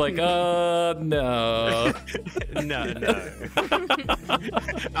share, but you're like, no. No.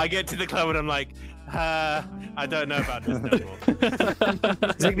 I get to the club and I'm like, I don't know about this no more.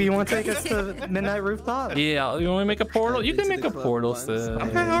 Ziggbee, you want to take us to Midnight Rooftop? Yeah, you want to make a portal? You can make a portal, Sid.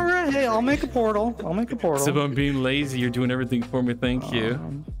 Okay, all right. Hey, I'll make a portal. Sib, I'm being lazy. You're doing everything for me. Thank you.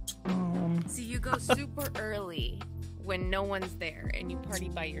 So you go super early when no one's there and you party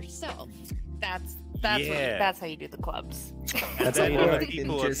by yourself. That's Yeah. that's how you do the clubs. And That's how then you all do the it.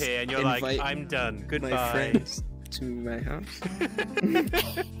 people Just appear and you're like, invite I'm done. My Goodbye. friends to my house.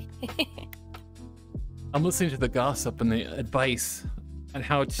 I'm listening to the gossip and the advice on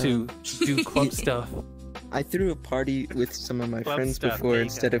how to do club stuff. I threw a party with some of my Club friends stuff, before. there you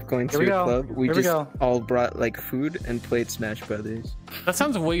Instead of going Here to we a go. club, we Here we just go. all brought like food and played Smash Brothers. That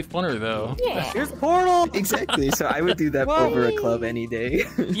sounds way funner though. Yeah. Here's the portal. Exactly. So I would do that over a club any day.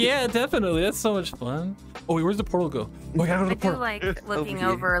 Yeah, definitely. That's so much fun. Oh, wait, where's the portal go? Oh, we gotta go to I the do portal. like looking here.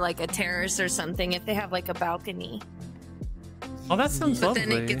 over like a terrace or something if they have like a balcony. Oh, that sounds But lovely.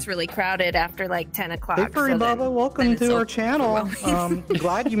 then it gets really crowded after like 10 o'clock. Hey, Furry so then- Bubba, welcome then it's to our channel. overwhelming.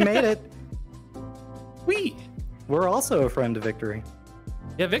 Glad you made it. Wee. We're also a friend to Victory.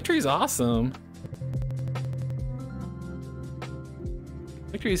 Yeah, Victory's awesome.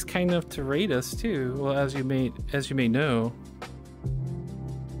 Victory's kind enough to rate us too. Well, as you may know.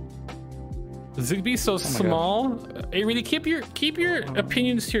 Zigbee's so small. Hey, really, keep your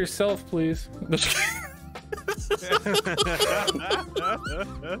opinions to yourself, please.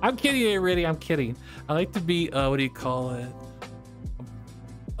 I'm kidding, hey, really, I'm kidding. I like to be what do you call it?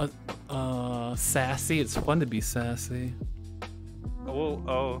 Sassy. It's fun to be sassy.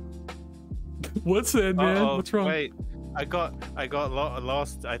 Oh. What's that, man? Uh-oh, What's wrong? Wait, I got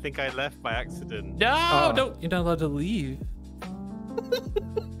lost. I think I left by accident. No, don't. You're not allowed to leave.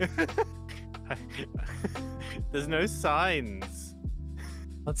 There's no signs.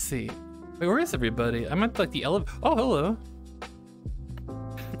 Let's see. Wait, where is everybody? I'm at like the elevator. Oh, hello.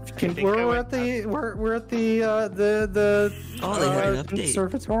 We're at the Oh, they had an update.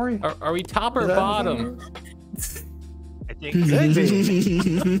 conservatory. Are we top or Is that bottom? I think. Very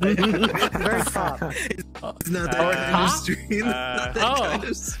top. It's not that Our kind top? of stream. Not that Oh, kind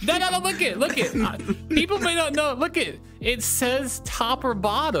of stream. no, look it. People may not know. Look it. It says top or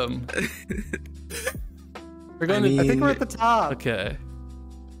bottom. We're going I to. think we're at the top. Okay.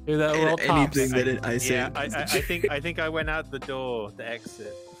 Hear that? We're all tops. Anything that I say. Yeah, I think I went out the door, the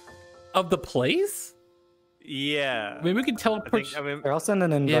exit. Of the place? Yeah. Maybe we can teleport. I'll send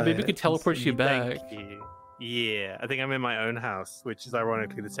an invite. Yeah, maybe we could teleport you back. Thank you. Yeah, I think I'm in my own house, which is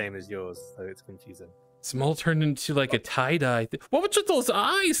ironically the same as yours, so it's confusing. Small turned into like a tie-dye. What was with those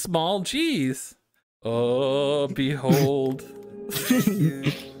eyes, Small? Jeez. Oh, behold.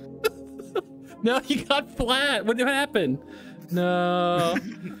 No, you got flat. What happened? No.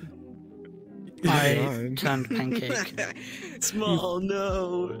 I turned pancake. Small,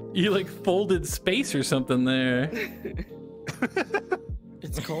 no. You like folded space or something there.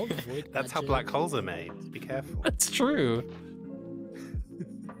 It's called void. That's how black holes are made. Be careful. That's true.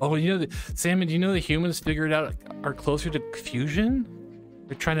 Oh, you know, Salmon, do you know the humans figured out are closer to fusion?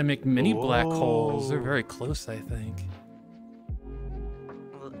 They're trying to make mini black holes. They're very close, I think.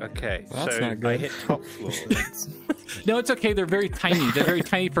 Okay, Well, that's so not I good. hit top floor. No, it's okay. They're very tiny. They're very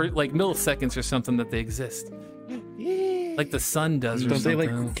tiny for like milliseconds or something that they exist. Like the sun does or Don't they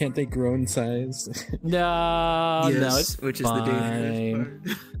something. like? Can't they grow in size? No, Yes, no, it's which fine. is the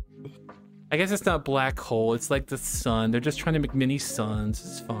dangerous part. I guess it's not black hole. It's like the sun. They're just trying to make mini suns.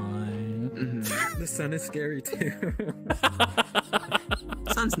 It's fine. The sun is scary too.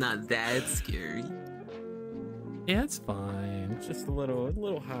 Sun's not that scary. Yeah, it's fine. It's just a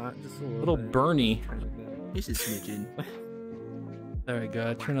little hot. Just a Little bit. Bernie. It's a smidgen. There we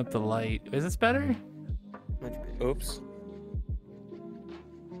go. Turn up the light. Is this better? Much better. Oops.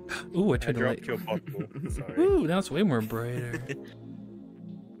 Ooh, I I turned the light. dropped your bottle. Sorry. Ooh, now it's way more brighter.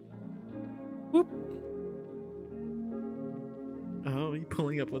 Whoop. Oh, you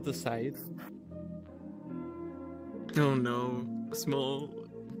pulling up with the scythe? Oh no. Small.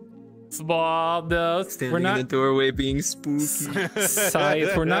 Small, no. Standing We're in the not doorway being spooky.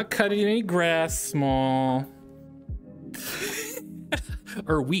 scythe. We're not cutting any grass, Small.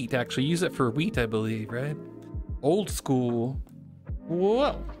 Or wheat, actually. Use it for wheat, I believe, right? Old school.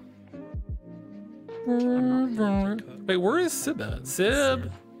 Whoa. Wait, where is Sib at?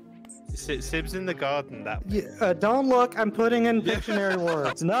 Sib? Sib's in the garden. That way. Yeah, don't look. I'm putting in dictionary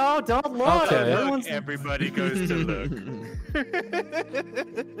words. No, don't look. Okay. Everyone's... Everybody goes to look.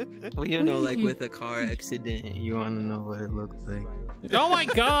 Well, you know, like with a car accident, you want to know what it looks like. Oh my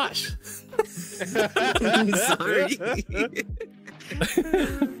gosh! Sorry.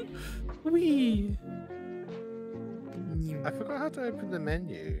 Wee. I forgot how to open the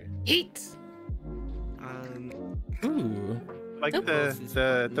menu. Eat. Ooh. Like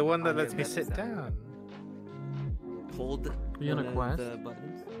the one that lets me sit down. Hold You on a one of quest? the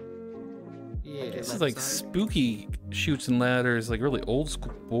buttons. Yeah. This is like spooky shoots and ladders, like really old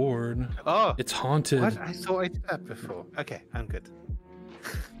school board. Oh, It's haunted. what? I thought I did that before. Okay, I'm good.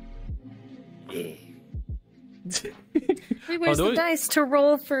 Yeah. Wait, where's do the we- dice to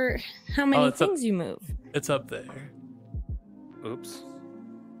roll for how many it's up- things you move? It's up there. Oops.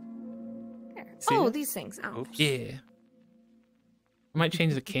 There. See Oh, it? these things. Oh. Oops. Yeah. I might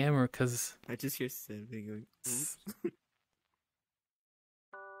change the camera because I just hear Sylvie going. "Oops."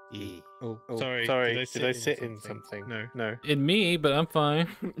 Yeah. Oh, Sorry. Did I sit in something? No. No. in me, but I'm fine.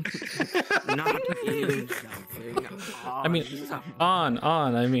 Not in something. I mean, on.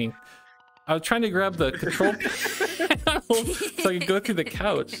 I mean, I was trying to grab the control panel so I could go through the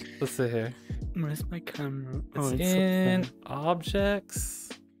couch. Let's see here. Where's my camera? It's it's in up objects.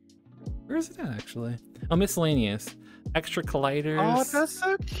 Where is it at, actually? Oh, miscellaneous. Extra colliders. Oh, that's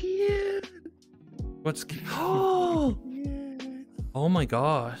so cute. What's oh? Oh my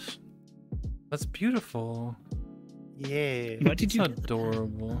gosh, that's beautiful. Yeah. What did It's you?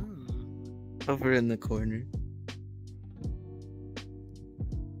 adorable. Over in the corner.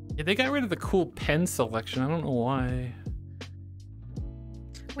 Yeah, they got rid of the cool pen selection. I don't know why.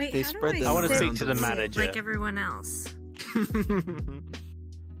 Wait, They how spread do them I want to sit speak to the manager. like everyone else?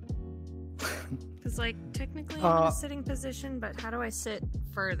 Because, like, technically I'm in a sitting position, but how do I sit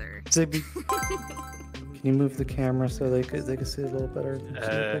further? Ziggbee, can you move the camera so they could see a little better see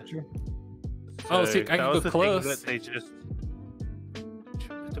the picture? Oh, see, I that can was go the thing close. that they just.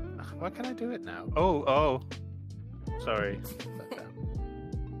 Why can I do it now? Oh. Sorry.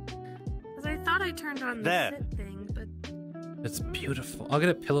 Because I thought I turned on the There. sit thing, but It's beautiful. I'll get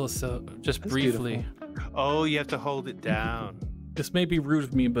a pillow so just That's briefly. Oh, you have to hold it down. This may be rude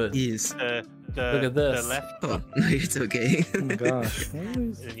of me, but Yes. The at this. The left Oh, button, no, it's okay. Oh my gosh.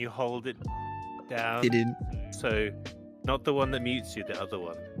 and you hold it down. It did. So, not the one that mutes you, the other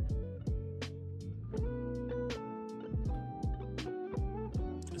one.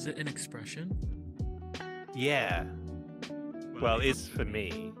 Is it an expression? Yeah. Well, it's for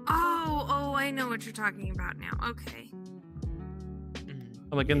me. oh, I know what you're talking about now. Okay.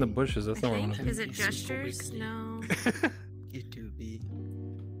 I'm like in the bushes. That's I not what I think. want. Is it gestures? No. It do be.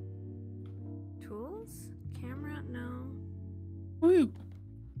 Tools? Camera? No. Woo.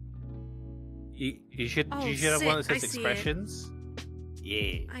 You should Oh, have one that sit, I says see it. expressions.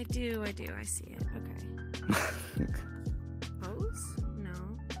 Yeah. I do. I see it. Okay. Pose?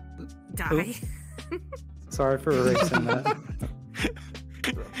 No. Die. Sorry for erasing that.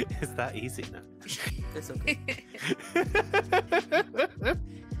 Is that easy now? It's okay.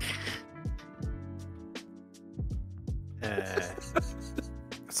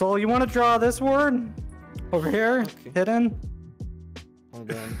 Soul, you want to draw this word over here, hidden?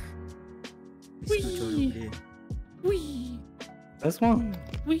 Hold on. Wee. Wee. This one?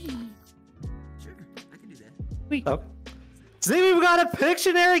 Wee. Sure, I can do that. Wee. Oh. See, we've got a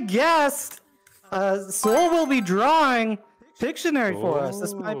Pictionary guest. Soul will be drawing Pictionary for us.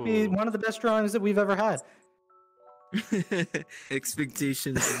 This might be one of the best drawings that we've ever had.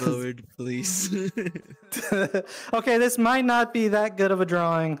 Expectations lowered, please. Okay, this might not be that good of a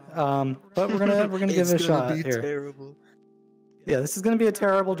drawing, but we're gonna give it a shot It's here. terrible. Yeah, this is gonna be a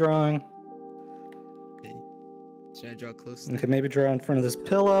terrible drawing. Okay. Should I draw close? Okay, maybe draw in front of this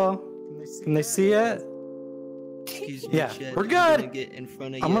pillow. Can they see it? Excuse me, Yeah, Chet, we're I'm good. gonna get in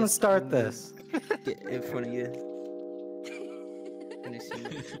front of I'm you. gonna start this. Get in front of you. Can I see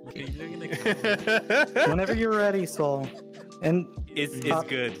you? Whenever you're ready, Soul. And It's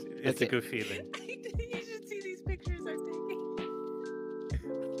good. It's a good feeling. You should see these pictures I'm taking.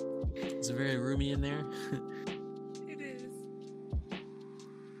 Is it very roomy in there? It is.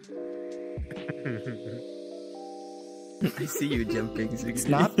 I see you jumping. Ziggbee. it's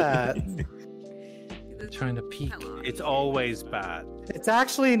not that. Trying to peek. It's always bad. It's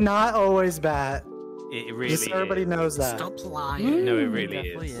actually not always bad. It really Just so everybody is. knows that. Stop lying. No, it really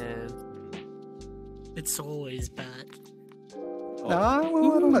Definitely is. It's always bad. Oh,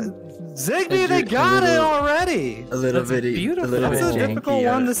 well, I don't know. Ziggbee, they got it already. A little That's bit. beautiful. A little That's bit a difficult janky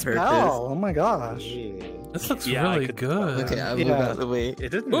one on to purpose. spell. Oh my gosh. This looks Yeah, I really could- good. Okay, I'll move Yeah. out of the way. It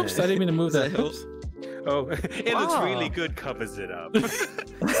doesn't. Oops, I didn't mean to move Does that. that help? Oops. Oh, it looks Wow. really good. Covers it up.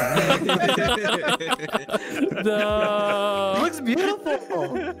 No. It looks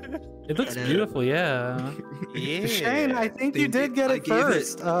beautiful. It looks beautiful, yeah. Yeah. Shane, I think you Thank did you. get I it gave it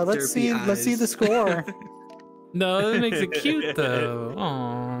first. Let's see. derpy Let's see the eyes. score. No, that makes it cute though.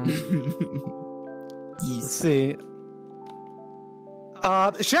 Aww. Let's see.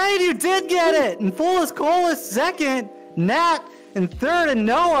 Shane, you did get it. And Fullest Colas second, Nat in third, and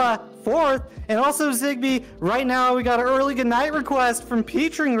Noah fourth, and also Ziggbee. Right now, we got an early goodnight request from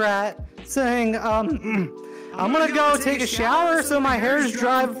Petring Rat saying, I'm gonna go take a shower so my hair is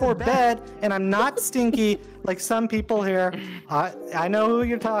dry before bed, and I'm not stinky like some people here. I know who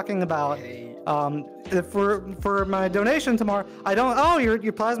you're talking about. For my donation tomorrow, I don't. Oh,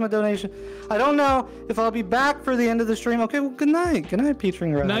 your plasma donation. I don't know if I'll be back for the end of the stream. Okay, well, good night,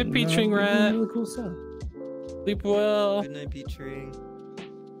 Petring Rat. Good night, Petring Rat. Really cool stuff. Sleep well. Good night, Petring.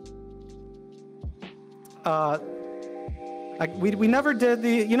 We never did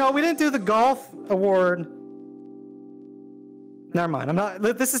the. We didn't do the golf award. Never mind. I'm not.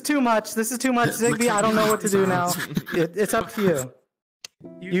 This is too much. This is too much, Ziggbee. I don't know what to do now. It's up to you.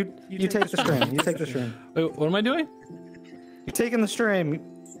 You take the stream. You take the stream. Wait, what am I doing? You're taking the stream.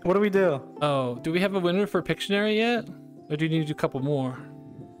 What do we do? Oh, do we have a winner for Pictionary yet? Or do you need to do a couple more?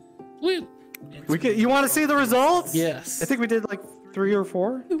 Wait. You want to see the results? Yes. I think we did like 3 or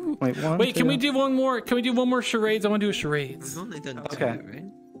 4. Wait, one. Wait, can two. we do one more? Can we do one more charades? I want to do a charades. We've only done Okay. 2, right?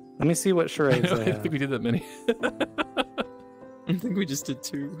 Let me see what I charades don't they have. think we did that many. I think we just did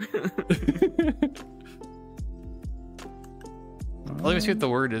 2. Let me see what the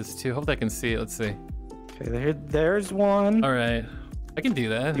word is too. Hope I can see it. Let's see. Okay, there's one. All right, I can do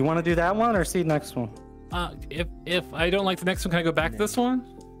that. You want to do that one or see next one? If I don't like the next one, can I go back to this one?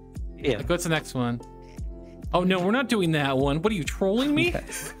 Yeah. Like, what's the next one? Oh no, we're not doing that one. What are you trolling me? Okay.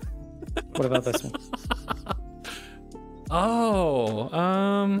 What about this one? Oh,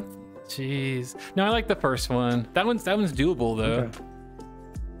 jeez. No, I like the first one. That one's doable though. Okay.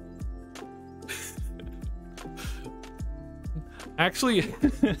 Actually,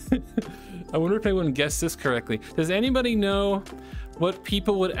 I wonder if anyone guessed this correctly. Does anybody know what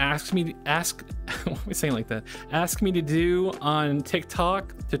people would ask me to ask? What am I saying like that? Ask me to do on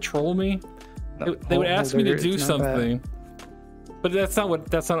TikTok to troll me? They would ask me to do it's not bad. something, but that's not what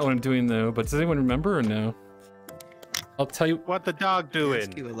I'm doing though. But does anyone remember or no? I'll tell you. What the dog Ask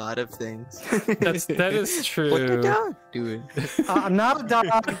doing? you a lot of things. That is true. What the dog doing? I'm not a dog,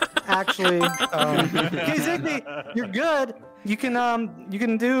 actually. Okay, Ziggbee, you're good. You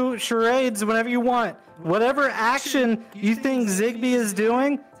can do charades whenever you want. Whatever action you think Ziggbee is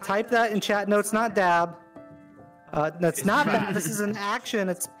doing, type that in chat. No, it's not dab. That's not that. This is an action.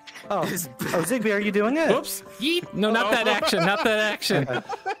 It's Ziggbee, are you doing it? Whoops. Yeet. No, not that action. Not that action.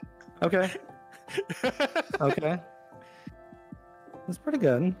 Okay. Okay. That's pretty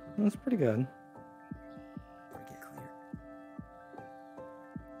good. That's pretty good.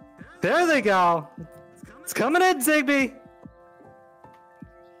 There they go. It's coming in, Ziggbee.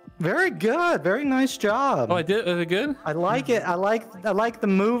 Very good. Very nice job. Oh, I did. Is it good? I like it. I like the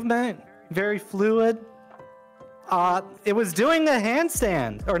movement. Very fluid. It was doing a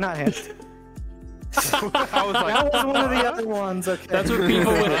handstand, or not handstand. I was like, That was one of the other ones. Okay. That's what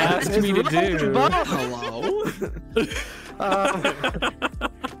people would ask me to do. Hello.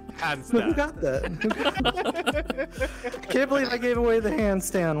 hands Who down. got that? Can't believe I gave away the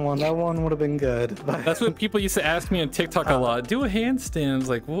handstand one. That one would have been good. That's what people used to ask me on TikTok a lot. Do a handstand. I was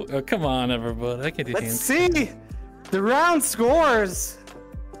like, well, come on, everybody. I can do Let's handstand. see the round scores.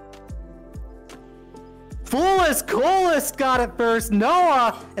 Foolest, coolest got it first.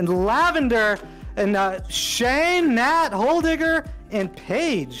 Noah and Lavender and Shane, Nat, Holdigger, and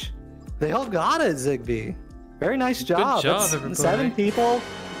Paige. They all got it, Ziggbee. Very nice job. job, That's everybody. 7 people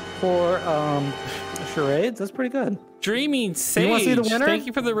for charades. That's pretty good. Dreaming Sage. You wanna see the winner? Thank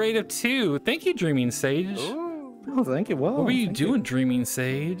you for the rate of 2. Thank you, Dreaming Sage. Oh, thank you. Whoa, What were you thank doing, Dreaming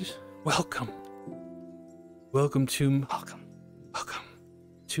Sage? Welcome. Welcome to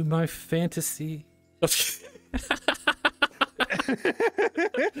my fantasy. It's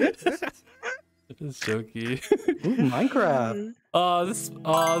jokey. Ooh, Minecraft. This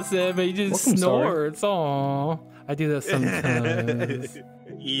anime just Welcome, snorts. Aw, I do that sometimes.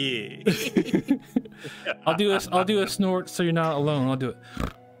 Yeah. I'll do a snort so you're not alone. I'll do it.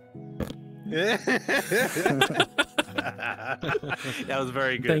 That was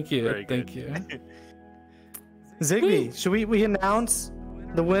very good. Thank you. Very Thank good. you. Ziggbee, should we announce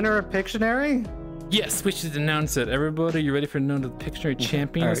the winner of Pictionary? Yes, we should announce it. Everybody, you ready for the Pictionary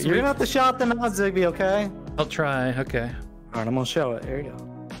champion? All right, you're gonna have to shout them out, Ziggbee, okay? I'll try. Okay. All right, I'm gonna show it. Here you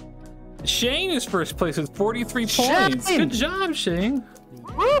go. Shane is first place with 43 Shane! points. Good job, Shane.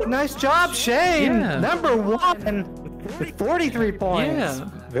 Woo, nice job, Shane. Yeah. Number 1 with 43 points. Yeah.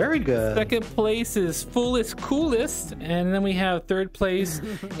 Very good. Second place is Fullest Coolest, and then we have third place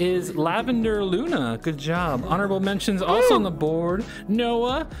is Lavender Luna. Good job. Honorable mentions also on the board.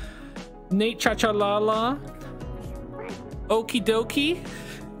 Noah, Nate Chachalala, Okie Dokie,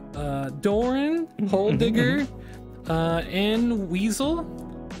 Doran, Hole Digger, Ann Weasel,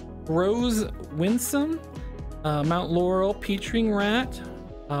 Rose Winsome, Mount Laurel, Peachring Rat,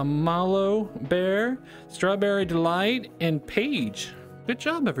 Malo Bear, Strawberry Delight, and Paige. Good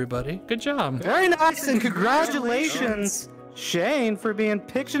job, everybody. Good job. Very nice, and congratulations, Shane, for being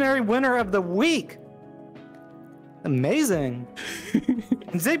Pictionary winner of the week. Amazing.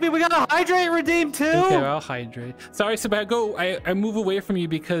 And Ziggbee, we got a hydrate redeem too. Okay, I'll hydrate. Sorry, Seb, I move away from you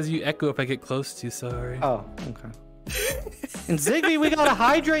because you echo if I get close to you. Sorry. Oh, okay. And Ziggbee, we got a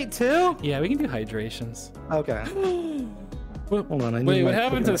hydrate too. Yeah, we can do hydrations. Okay. Hold on. I need Wait, what my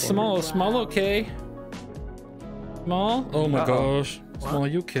happened to cooking Small? board. Small okay? Small? Oh my Uh-oh. gosh. Small,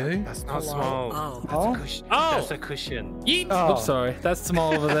 you okay? That's not small. Oh, That's Oh? a cushion. Oh! That's a cushion. Yeet! Oh. Oh, sorry. That's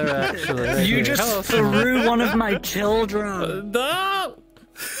Small over there, actually. Right You here. just Hello, Small. threw one of my children. No!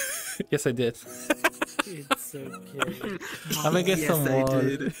 Yes, I did. It's so cute. I'm gonna get Yes, some I water.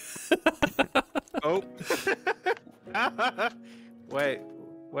 did. Oh. Wait,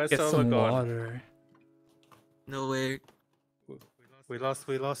 where's Get Solar some gone? water. No way. We lost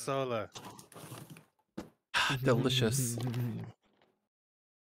Solar. Delicious.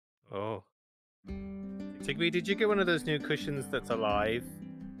 Oh. Ziggbee, did you get one of those new cushions that's alive?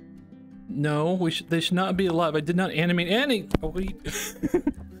 No, they should not be alive. I did not animate any. Oh, wait.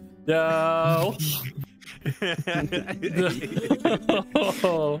 No.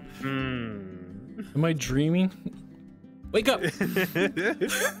 No. Am I dreaming? Wake up!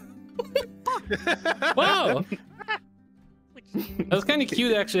 Wow! That was kind of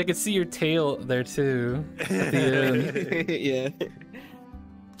cute, actually. I could see your tail there too. At the end. Yeah.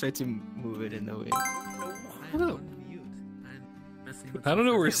 Try to move it in a way. I don't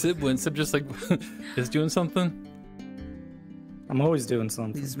know where Sib went. Sib just like is doing something. I'm always doing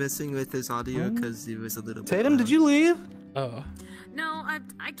something. He's messing with his audio because he was a little bit Tatum, did loud. you leave? Oh. No, I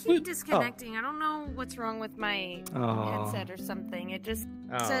keep disconnecting. I don't know what's wrong with my Oh. headset or something. It just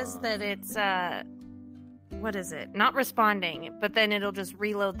Oh. says that it's what is it? Not responding, but then it'll just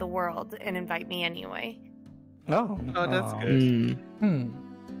reload the world and invite me anyway. Oh. Oh, that's good.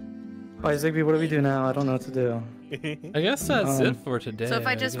 All right, Ziggbee, what do we do now? I don't know what to do. I guess that's it for today. So if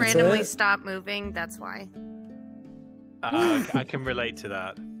I just guess. randomly it? stop moving, that's why. I can relate to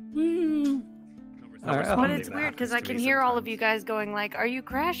that. Woo. All right, But it's weird because I can hear all of you guys going like, "Are you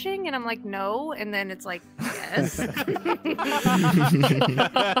crashing?" And I'm like, "No," and then it's like, "Yes."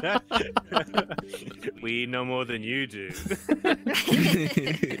 We know more than you do.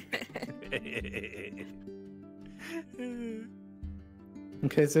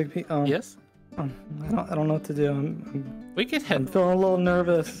 Okay, Ziggbee. Yes. I don't know what to do. We could I'm head. feeling a little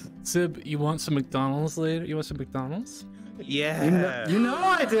nervous. Sib, you want some McDonald's later? You want some McDonald's? Yeah. You know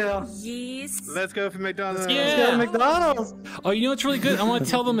I do. Yes. Let's go for McDonald's. Let's go to McDonald's. Oh, you know what's really good? I want to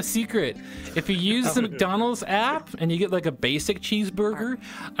tell them a secret. If you use the McDonald's app and you get like a basic cheeseburger,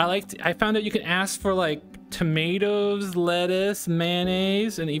 I found out you can ask for like tomatoes, lettuce,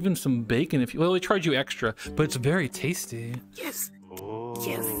 mayonnaise, and even some bacon. Well, they charge you extra, but it's very tasty. Yes. Oh.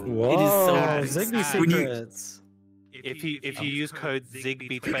 Yes. Whoa, It is so Ziggbee secrets. If you use code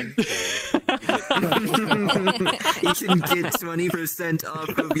Ziggbee20, you can get 20% off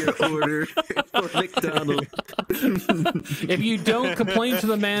of your order for McDonald's. If you don't complain to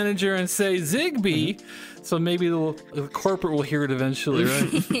the manager and say Ziggbee, so maybe the corporate will hear it eventually,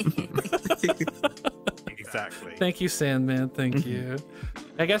 right? exactly. Thank you, Sandman. Thank you.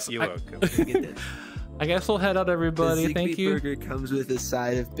 I guess You're welcome. I guess we'll head out, everybody. The Thank Ziggbee you. burger comes with a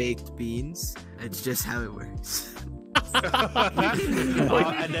side of baked beans. It's just how it works.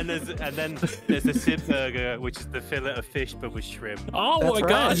 and then there's a Sib burger, which is the fillet of fish but with shrimp. Oh That's my right.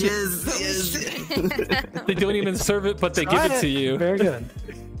 gosh! Yes. They don't even serve it, but they give it to you. Very good.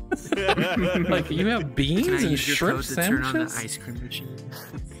 Like you have beans Can I and use your shrimp code to turn on the sandwiches. ice cream machine?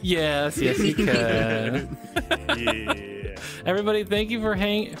 Yes, you can. Yeah. Everybody, thank you for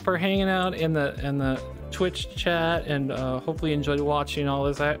hanging out in the Twitch chat, and hopefully you enjoyed watching all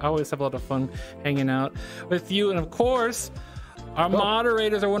this. I always have a lot of fun hanging out with you, and of course, our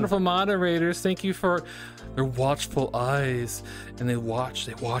moderators, our wonderful moderators. Thank you for their watchful eyes, and they watch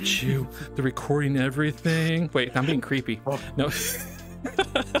you. They're recording everything. Wait, I'm being creepy. No.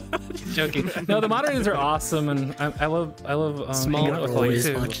 Joking. No, the moderators are awesome, and I love hanging out with all you Always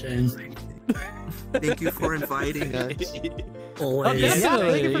too. watching. Thank you for inviting us. Oh, Always.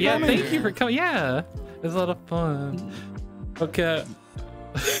 definitely. Yeah, Thank you for coming. Yeah, it was a lot of fun. Okay.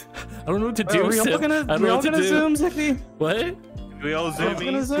 I don't know what to do. Are we all Sip. gonna, I don't we know all what to gonna do. zoom, Ziggbee? What? We all We're all gonna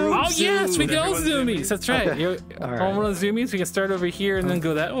zoomies. zoom? Oh yes, we can all Everyone's zoomies. That's right. Okay. You're All right. all one of the zoomies. We can start over here and then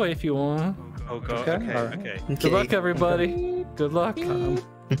go that way if you want. Oh god. Okay, Okay. alright. Okay. Good luck, everybody. Good luck. Goodbye,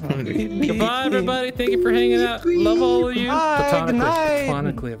 Goodbye, everybody. Thank you for hanging out. Love all of you. Bye, good night.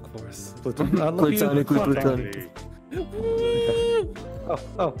 Platonically, of course. I love you. Platonically.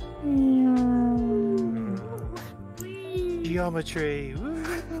 Oh. Geometry. Woo.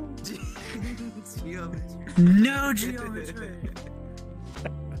 Geometry. No geometry.